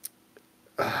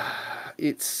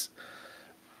it's,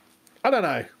 I don't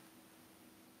know.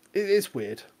 It's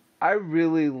weird. I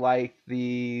really like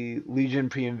the Legion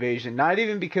pre-invasion, not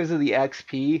even because of the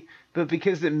XP, but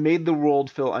because it made the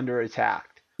world feel under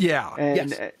attack. Yeah.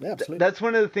 And yes. That's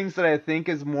one of the things that I think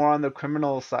is more on the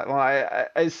criminal side. Well,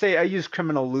 I use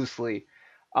criminal loosely.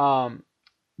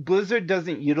 Blizzard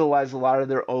doesn't utilize a lot of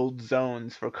their old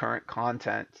zones for current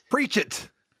content. Preach it.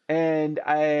 And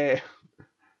I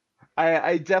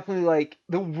definitely, like,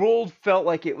 the world felt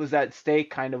like it was at stake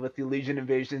kind of with the Legion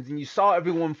invasions, and you saw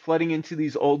everyone flooding into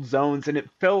these old zones, and it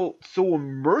felt so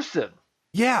immersive.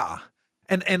 Yeah.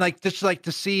 And like, just like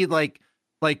to see like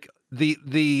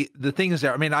the things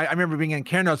there. I mean, I remember being in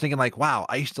Cairn, I was thinking like, wow,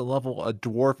 I used to level a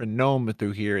dwarf and gnome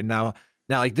through here, and now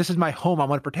like, this is my home I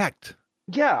want to protect.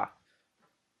 Yeah.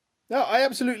 No, I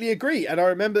absolutely agree. And I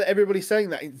remember everybody saying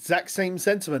that exact same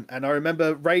sentiment. And I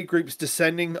remember raid groups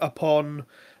descending upon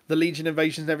the Legion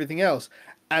invasions and everything else.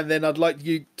 And then I'd like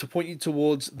you to point you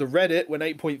towards the Reddit when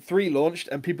 8.3 launched,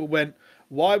 and people went,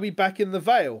 "Why are we back in the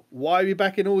Vale? Why are we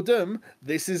back in Uldum?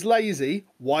 This is lazy.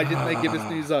 Why didn't they give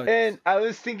us new zones?" And I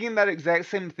was thinking that exact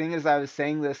same thing as I was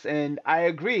saying this, and I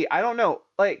agree. I don't know.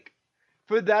 Like,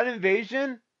 for that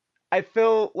invasion, I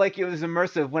feel like it was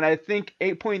immersive. When I think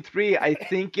 8.3, I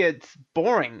think it's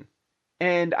boring.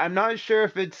 And I'm not sure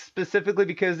if it's specifically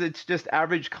because it's just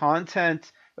average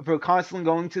content, if we're constantly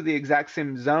going to the exact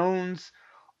same zones,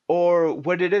 or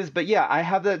what it is. But yeah, I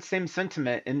have that same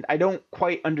sentiment, and I don't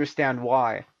quite understand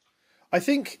why. I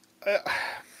think.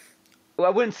 Well, I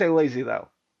wouldn't say lazy though.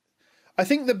 I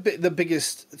think the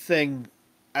biggest thing,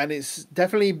 and it's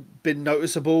definitely been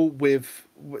noticeable with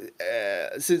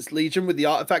since Legion with the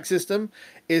artifact system,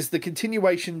 is the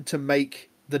continuation to make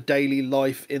the daily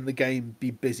life in the game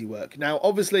be busy work. Now,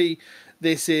 obviously,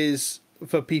 this is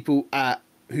for people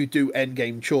who do end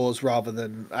game chores rather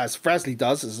than as Frasley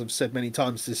does. As I've said many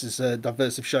times, this is a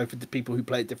diversive show for the people who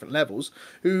play at different levels,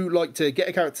 who like to get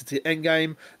a character to end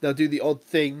game. They'll do the odd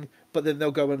thing, but then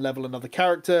they'll go and level another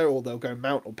character, or they'll go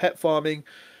mount or pet farming.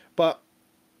 But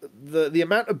the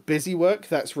amount of busy work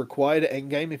that's required at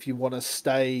endgame if you want to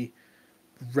stay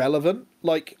relevant,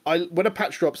 like when a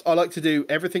patch drops, I like to do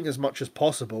everything as much as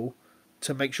possible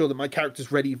to make sure that my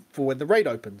character's ready for when the raid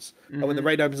opens. And when the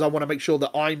raid opens, I want to make sure that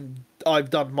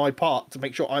I've done my part to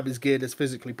make sure I'm as geared as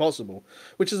physically possible,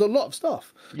 which is a lot of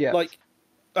stuff. Yeah, like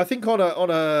I think on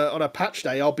a patch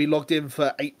day, I'll be logged in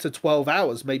for 8 to 12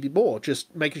 hours, maybe more,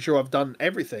 just making sure I've done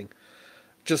everything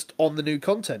just on the new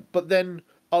content. But then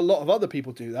a lot of other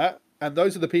people do that, and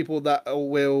those are the people that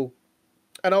will.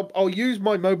 And I'll use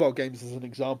my mobile games as an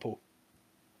example,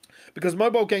 because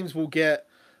mobile games will get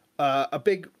a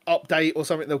big update or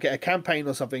something. They'll get a campaign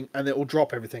or something, and it will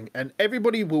drop everything, and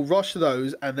everybody will rush to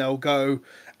those, and they'll go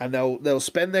and they'll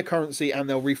spend their currency and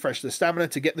they'll refresh their stamina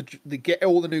to get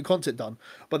all the new content done.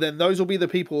 But then those will be the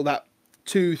people that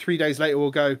 2-3 days later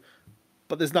will go,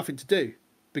 but there's nothing to do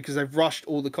because they've rushed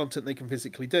all the content they can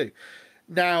physically do.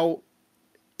 Now,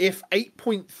 if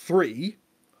 8.3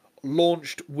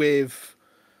 launched with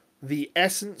the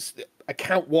essence,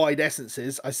 account-wide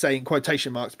essences, I say in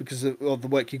quotation marks because of the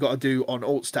work you got to do on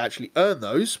alts to actually earn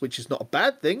those, which is not a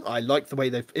bad thing. I like the way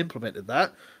they've implemented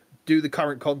that. Do the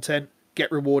current content,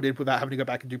 get rewarded without having to go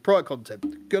back and do prior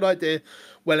content. Good idea,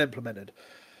 well implemented.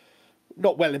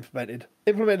 Not well implemented.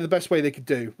 Implemented the best way they could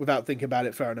do without thinking about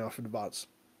it fair enough in advance.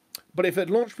 But if it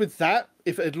had launched with that,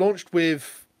 if it had launched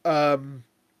with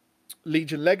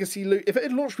Legion Legacy loot, if it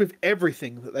had launched with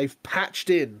everything that they've patched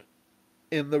in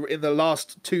the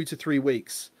last 2 to 3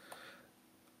 weeks,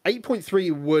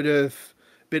 8.3 would have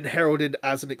been heralded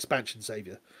as an expansion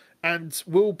savior. And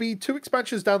we'll be 2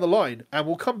 expansions down the line, and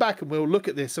we'll come back and we'll look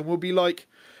at this and we'll be like,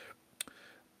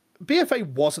 BFA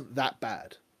wasn't that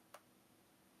bad.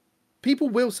 People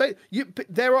will say,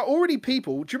 there are already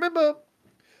people, do you remember,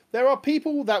 there are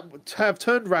people that have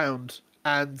turned around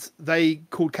and they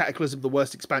called Cataclysm the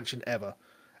worst expansion ever.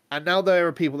 And now there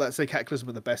are people that say Cataclysm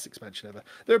was the best expansion ever.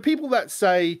 There are people that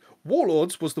say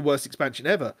Warlords was the worst expansion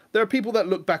ever. There are people that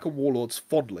look back on Warlords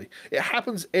fondly. It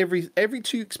happens every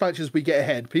 2 expansions we get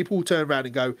ahead. People will turn around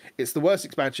and go, it's the worst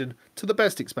expansion to the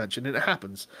best expansion, and it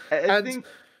happens.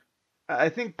 I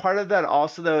think part of that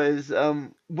also, though, is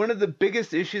one of the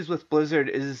biggest issues with Blizzard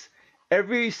is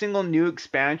every single new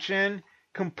expansion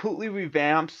completely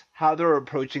revamps how they're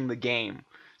approaching the game.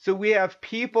 So we have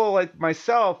people like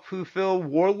myself who feel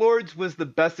Warlords was the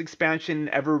best expansion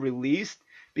ever released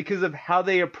because of how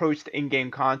they approached in-game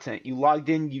content. You logged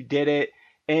in, you did it,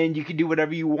 and you could do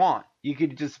whatever you want. You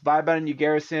could just vibe out in your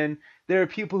garrison. There are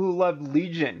people who loved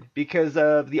Legion because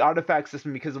of the artifact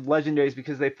system, because of legendaries,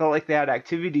 because they felt like they had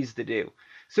activities to do.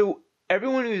 So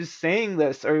everyone who's saying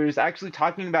this or is actually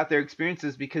talking about their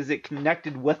experiences because it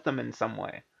connected with them in some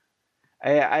way.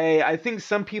 I think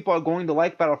some people are going to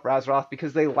like Battle for Azeroth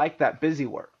because they like that busy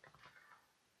work.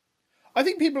 I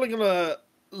think people are going to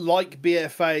like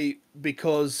BFA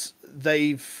because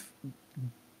they've...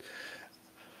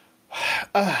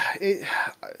 the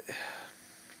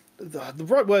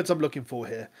right words I'm looking for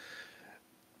here.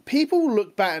 People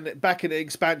look back at an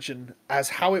expansion as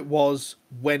how it was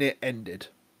when it ended.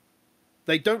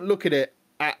 They don't look at it.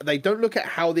 They don't look at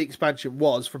how the expansion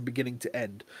was from beginning to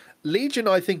end. Legion,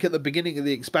 I think, at the beginning of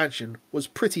the expansion was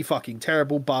pretty fucking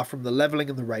terrible, bar from the leveling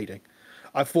and the raiding.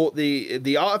 I thought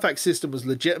the artifact system was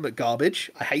legitimate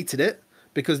garbage. I hated it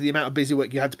because of the amount of busy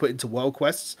work you had to put into world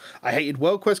quests. I hated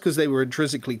world quests because they were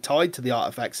intrinsically tied to the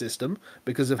artifact system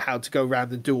because of how to go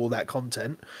around and do all that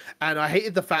content. And I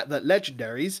hated the fact that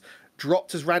legendaries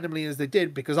dropped as randomly as they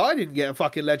did because I didn't get a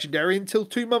fucking legendary until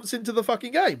 2 months into the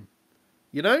fucking game.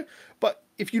 You know? But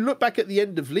if you look back at the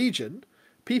end of Legion,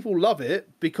 people love it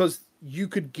because you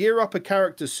could gear up a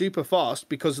character super fast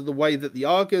because of the way that the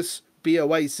Argus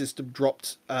BOA system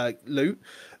dropped loot.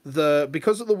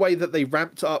 Because of the way that they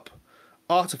ramped up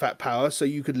artifact power, so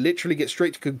you could literally get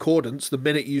straight to Concordance the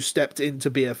minute you stepped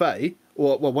into BFA,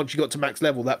 or well, once you got to max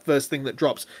level, that first thing that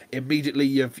drops, immediately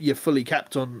you're fully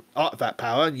capped on artifact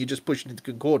power and you're just pushing into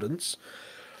Concordance.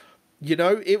 You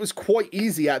know, it was quite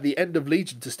easy at the end of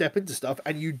Legion to step into stuff,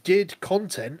 and you did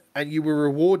content, and you were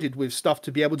rewarded with stuff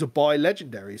to be able to buy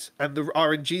legendaries, and the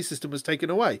RNG system was taken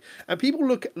away. And people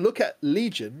look at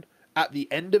Legion at the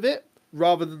end of it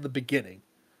rather than the beginning.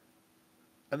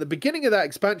 And the beginning of that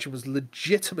expansion was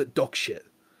legitimate dog shit.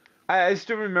 I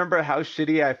still remember how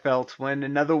shitty I felt when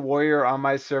another warrior on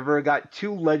my server got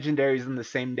 2 legendaries in the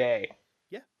same day.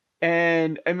 Yeah.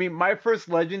 And I mean, my first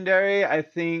legendary, I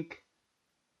think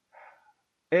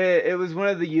it was one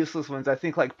of the useless ones. I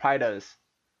think like Prida's.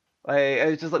 Like, I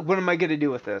was just like, what am I gonna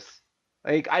do with this?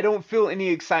 Like, I don't feel any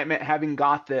excitement having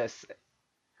got this.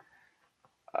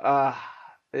 But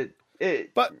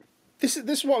this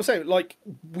is what I'm saying. Like,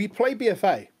 we play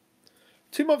BFA.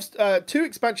 2 months, 2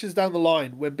 expansions down the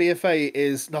line, when BFA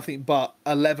is nothing but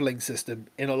a leveling system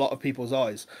in a lot of people's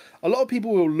eyes, a lot of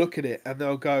people will look at it and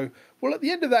they'll go, well, at the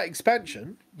end of that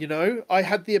expansion, you know, I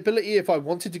had the ability, if I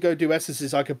wanted to go do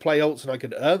SSs, I could play ults and I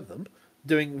could earn them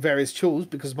doing various tools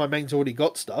because my main's already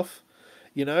got stuff.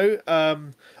 You know,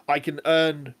 I can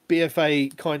earn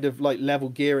BFA kind of like level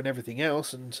gear and everything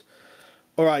else, and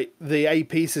all right, the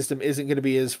AP system isn't going to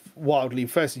be as wildly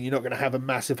first, and you're not going to have a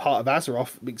massive Heart of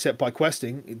Azeroth except by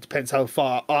questing. It depends how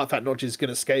far Artifact Notch is going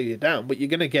to scale you down, but you're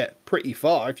going to get pretty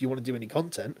far if you want to do any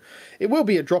content. It will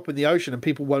be a drop in the ocean and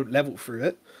people won't level through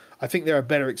it. I think there are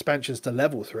better expansions to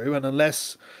level through, and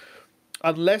unless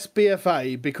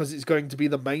BFA, because it's going to be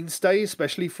the mainstay,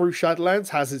 especially through Shadowlands,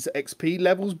 has its XP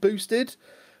levels boosted,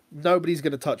 nobody's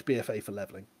going to touch BFA for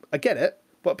leveling. I get it.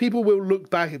 But people will look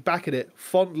back at it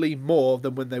fondly more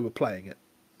than when they were playing it.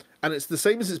 And it's the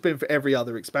same as it's been for every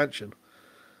other expansion.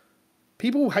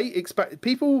 People hate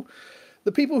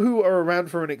the people who are around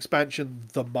for an expansion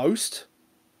the most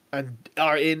and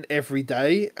are in every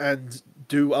day and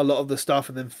do a lot of the stuff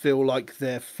and then feel like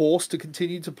they're forced to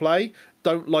continue to play,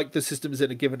 don't like the systems in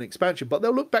a given expansion, but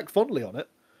they'll look back fondly on it.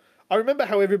 I remember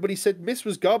how everybody said Mist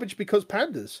was garbage because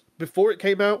pandas, before it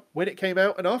came out, when it came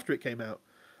out, and after it came out.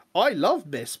 I love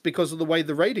Mist because of the way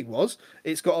the raiding was.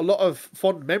 It's got a lot of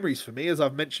fond memories for me, as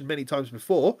I've mentioned many times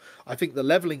before. I think the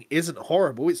leveling isn't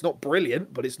horrible. It's not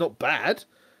brilliant, but it's not bad.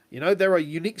 You know, there are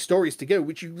unique stories to go,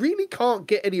 which you really can't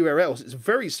get anywhere else. It's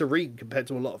very serene compared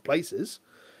to a lot of places.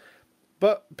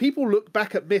 But people look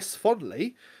back at Mist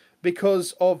fondly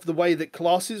because of the way that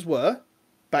classes were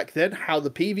back then, how the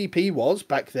PvP was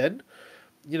back then.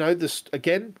 You know,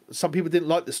 again, some people didn't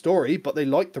like the story, but they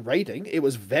liked the raiding. It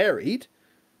was varied.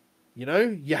 You know,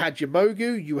 you had your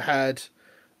Mogu, you had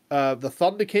the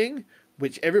Thunder King,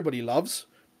 which everybody loves,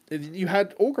 and you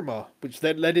had Orgrimmar, which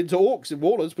then led into Orcs and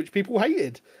Warlords, which people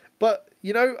hated. But,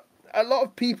 you know, a lot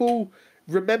of people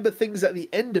remember things at the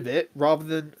end of it rather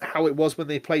than how it was when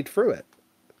they played through it.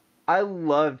 I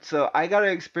got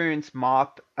to experience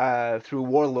MoP through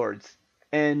Warlords,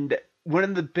 and one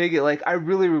of the big, like, I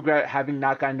really regret having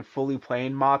not gotten to fully play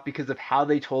in MoP because of how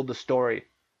they told the story.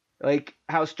 Like,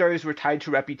 how stories were tied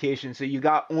to reputation. So you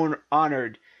got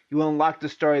honored, you unlock the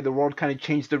story, the world kind of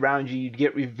changed around you, you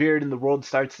get revered, and the world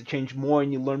starts to change more,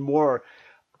 and you learn more.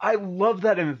 I love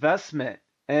that investment.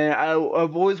 And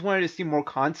I've always wanted to see more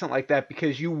content like that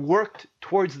because you worked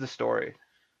towards the story.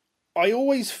 I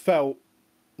always felt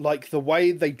like the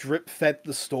way they drip-fed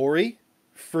the story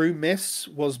through Mists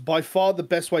was by far the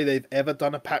best way they've ever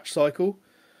done a patch cycle.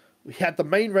 We had the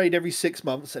main raid every 6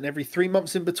 months, and every 3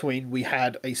 months in between, we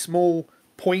had a small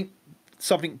point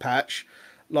something patch.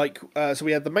 Like, so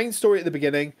we had the main story at the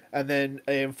beginning, and then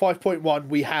in 5.1,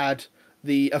 we had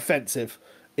the offensive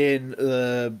in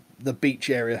the beach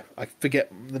area. I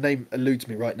forget, the name eludes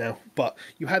me right now, but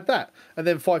you had that. And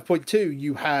then 5.2,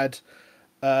 you had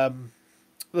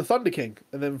the Thunder King.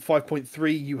 And then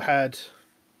 5.3, you had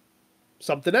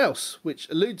something else, which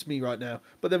eludes me right now.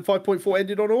 But then 5.4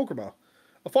 ended on Orgrimmar.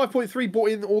 5.3 brought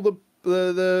in all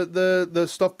the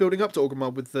stuff building up to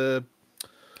Orgrimmar with the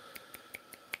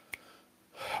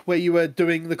where you were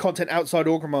doing the content outside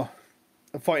Orgrimmar,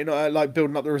 fighting like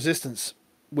building up the resistance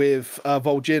with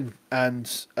Vol'jin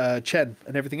and Chen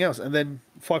and everything else. And then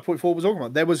 5.4 was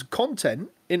Orgrimmar. There was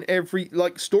content in every,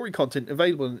 like, story content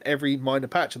available in every minor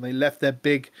patch, and they left their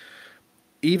big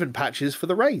even patches for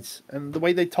the raids. And the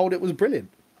way they told it was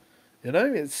brilliant. You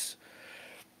know, it's.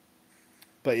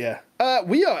 But yeah,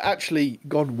 we are actually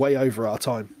gone way over our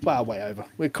time. Well, way over.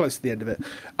 We're close to the end of it.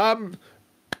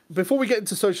 Before we get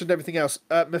into social and everything else,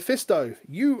 Mephisto,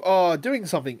 you are doing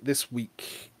something this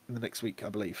week, in the next week, I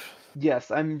believe. Yes,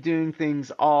 I'm doing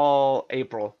things all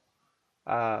April.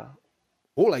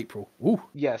 All April? Ooh.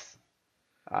 Yes.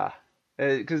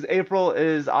 Because April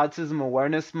is Autism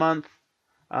Awareness Month.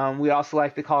 We also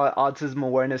like to call it Autism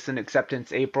Awareness and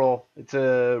Acceptance April. It's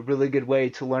a really good way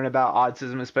to learn about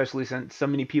autism, especially since so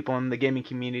many people in the gaming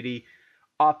community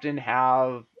often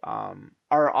have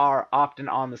are often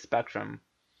on the spectrum.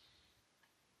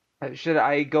 Should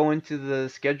I go into the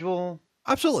schedule?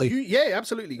 Absolutely. Yeah,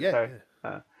 absolutely. Yeah. Sorry.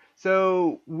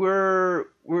 So we're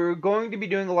going to be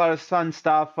doing a lot of fun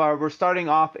stuff. We're starting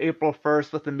off April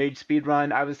 1st with the Mage Speed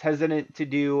Run. I was hesitant to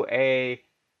do a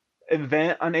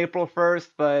event on April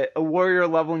 1st, but a warrior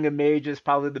leveling a mage is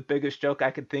probably the biggest joke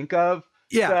I could think of.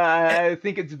 Yeah. So I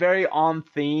think it's very on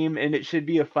theme, and it should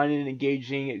be a fun and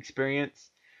engaging experience.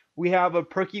 We have a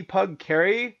Perky Pug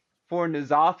carry for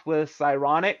N'Zoth with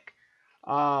Cyronic.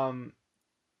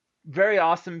 Very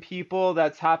awesome people.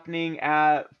 That's happening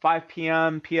at 5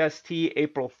 p.m. PST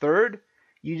April 3rd.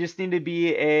 You just need to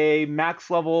be a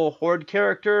max level Horde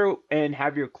character and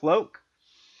have your cloak.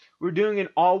 We're doing an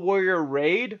all warrior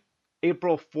raid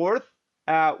April 4th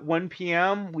at 1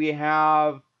 p.m. We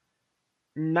have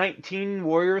 19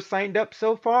 warriors signed up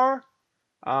so far.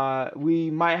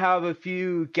 We might have a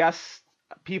few guest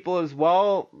people as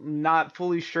well. Not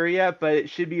fully sure yet, but it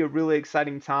should be a really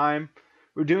exciting time.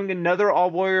 We're doing another all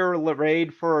warrior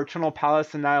raid for Eternal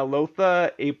Palace in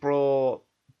Nyalotha April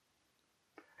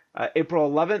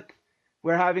 11th.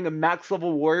 We're having a max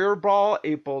level warrior brawl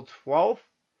April 12th.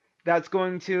 That's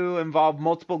going to involve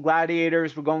multiple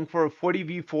gladiators. We're going for a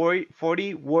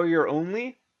 40v40 warrior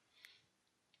only.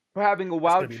 We're having a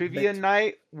WoW trivia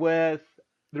night with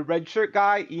the red shirt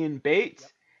guy, Ian Bates.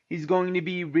 Yep. He's going to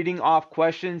be reading off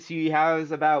questions. He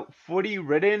has about 40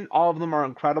 written. All of them are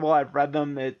incredible. I've read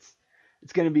them. It's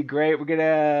going to be great.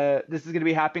 This is going to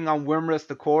be happening on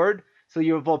Wyrmrest Accord. So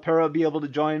your Volpera will be able to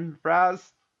join, Fraz.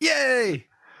 Yay!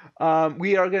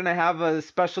 We are going to have a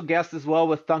special guest as well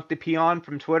with Thunk the Peon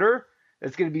from Twitter.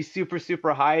 It's going to be super,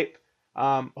 super hype.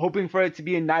 Hoping for it to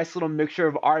be a nice little mixture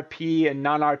of RP and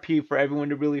non-RP for everyone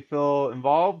to really feel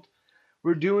involved.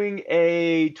 We're doing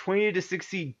a 20 to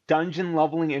 60 dungeon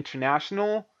leveling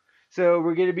international. So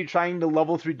we're going to be trying to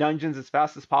level through dungeons as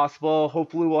fast as possible.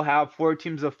 Hopefully we'll have 4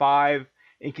 teams of 5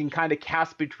 and can kind of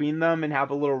cast between them and have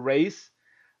a little race.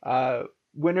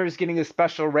 Winners getting a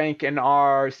special rank in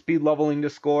our speed leveling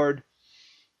Discord.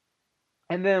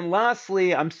 And then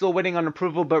lastly, I'm still waiting on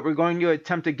approval, but we're going to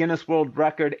attempt a Guinness World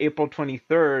Record April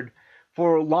 23rd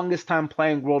for longest time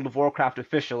playing World of Warcraft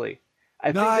officially.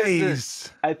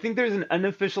 I think there's an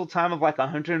unofficial time of like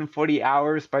 140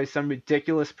 hours by some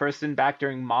ridiculous person back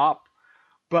during MOP.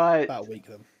 But about a week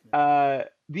then.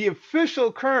 The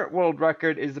official current world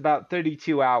record is about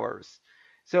 32 hours.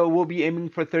 So we'll be aiming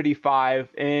for 35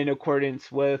 in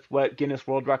accordance with what Guinness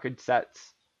World Record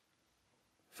sets.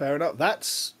 Fair enough.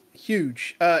 That's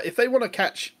huge. If they want to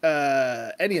catch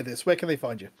any of this, where can they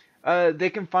find you?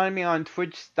 They can find me on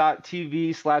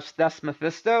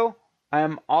twitch.tv/ThesMephisto. I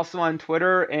am also on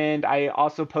Twitter, and I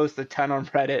also post a ton on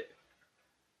Reddit.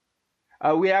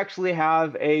 We actually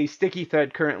have a sticky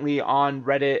thread currently on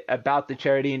Reddit about the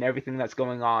charity and everything that's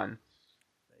going on.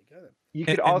 There you go. You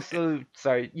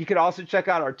could also check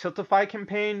out our Tiltify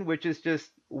campaign, which is just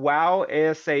WoW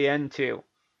ASAN 2.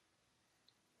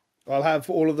 I'll have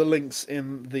all of the links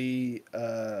in the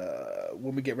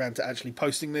when we get around to actually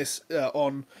posting this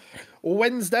on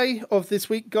Wednesday of this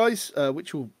week, guys,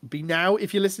 which will be now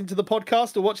if you're listening to the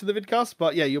podcast or watching the vidcast.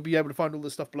 But yeah, you'll be able to find all the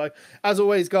stuff below. As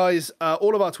always, guys,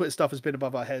 all of our Twitter stuff has been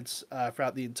above our heads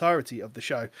throughout the entirety of the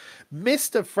show.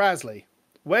 Mr. Frasley,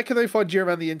 where can they find you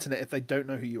around the internet if they don't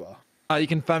know who you are? You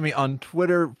can find me on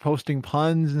Twitter posting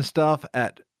puns and stuff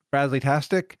at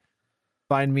Frasleytastic.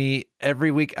 Find me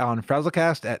every week on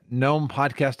Frazzlecast at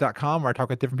gnomepodcast.com, where I talk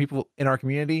with different people in our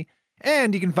community.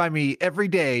 And you can find me every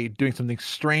day doing something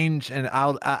strange and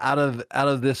out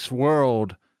of this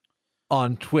world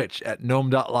on Twitch at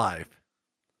gnome.live.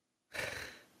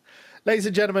 Ladies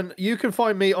and gentlemen, you can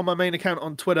find me on my main account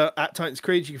on Twitter at Titans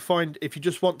Creed. You can find, if you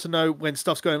just want to know when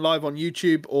stuff's going live on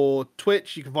YouTube or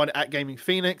Twitch, you can find it at Gaming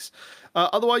Phoenix.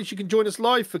 Otherwise, you can join us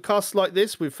live for casts like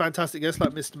this with fantastic guests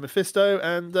like Mr. Mephisto.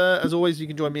 And as always, you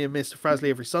can join me and Mr. Frasley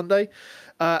every Sunday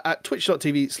at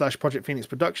twitch.tv/Project Phoenix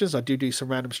Productions. I do some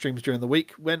random streams during the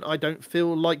week when I don't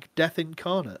feel like death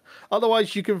incarnate.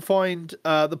 Otherwise, you can find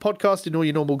the podcast in all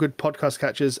your normal good podcast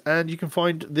catchers, and you can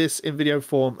find this in video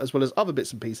form as well as other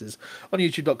bits and pieces on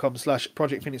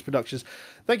youtube.com/Project Phoenix Productions.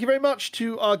 Thank you very much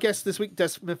to our guest this week, Des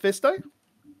Mephisto.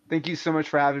 Thank you so much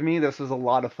for having me. This was a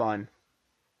lot of fun.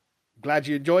 Glad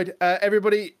you enjoyed.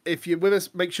 Everybody, if you're with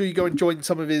us, make sure you go and join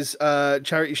some of his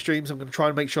charity streams. I'm going to try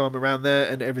and make sure I'm around there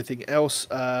and everything else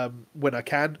when I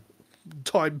can.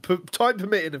 Time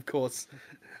permitting, of course.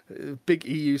 Big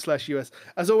EU/US.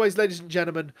 As always, ladies and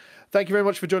gentlemen, thank you very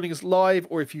much for joining us live,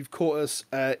 or if you've caught us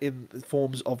in the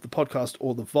forms of the podcast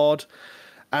or the VOD.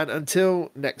 And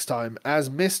until next time, as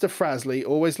Mr. Frasley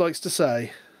always likes to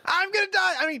say, I'm gonna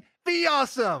die. I mean, be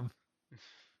awesome.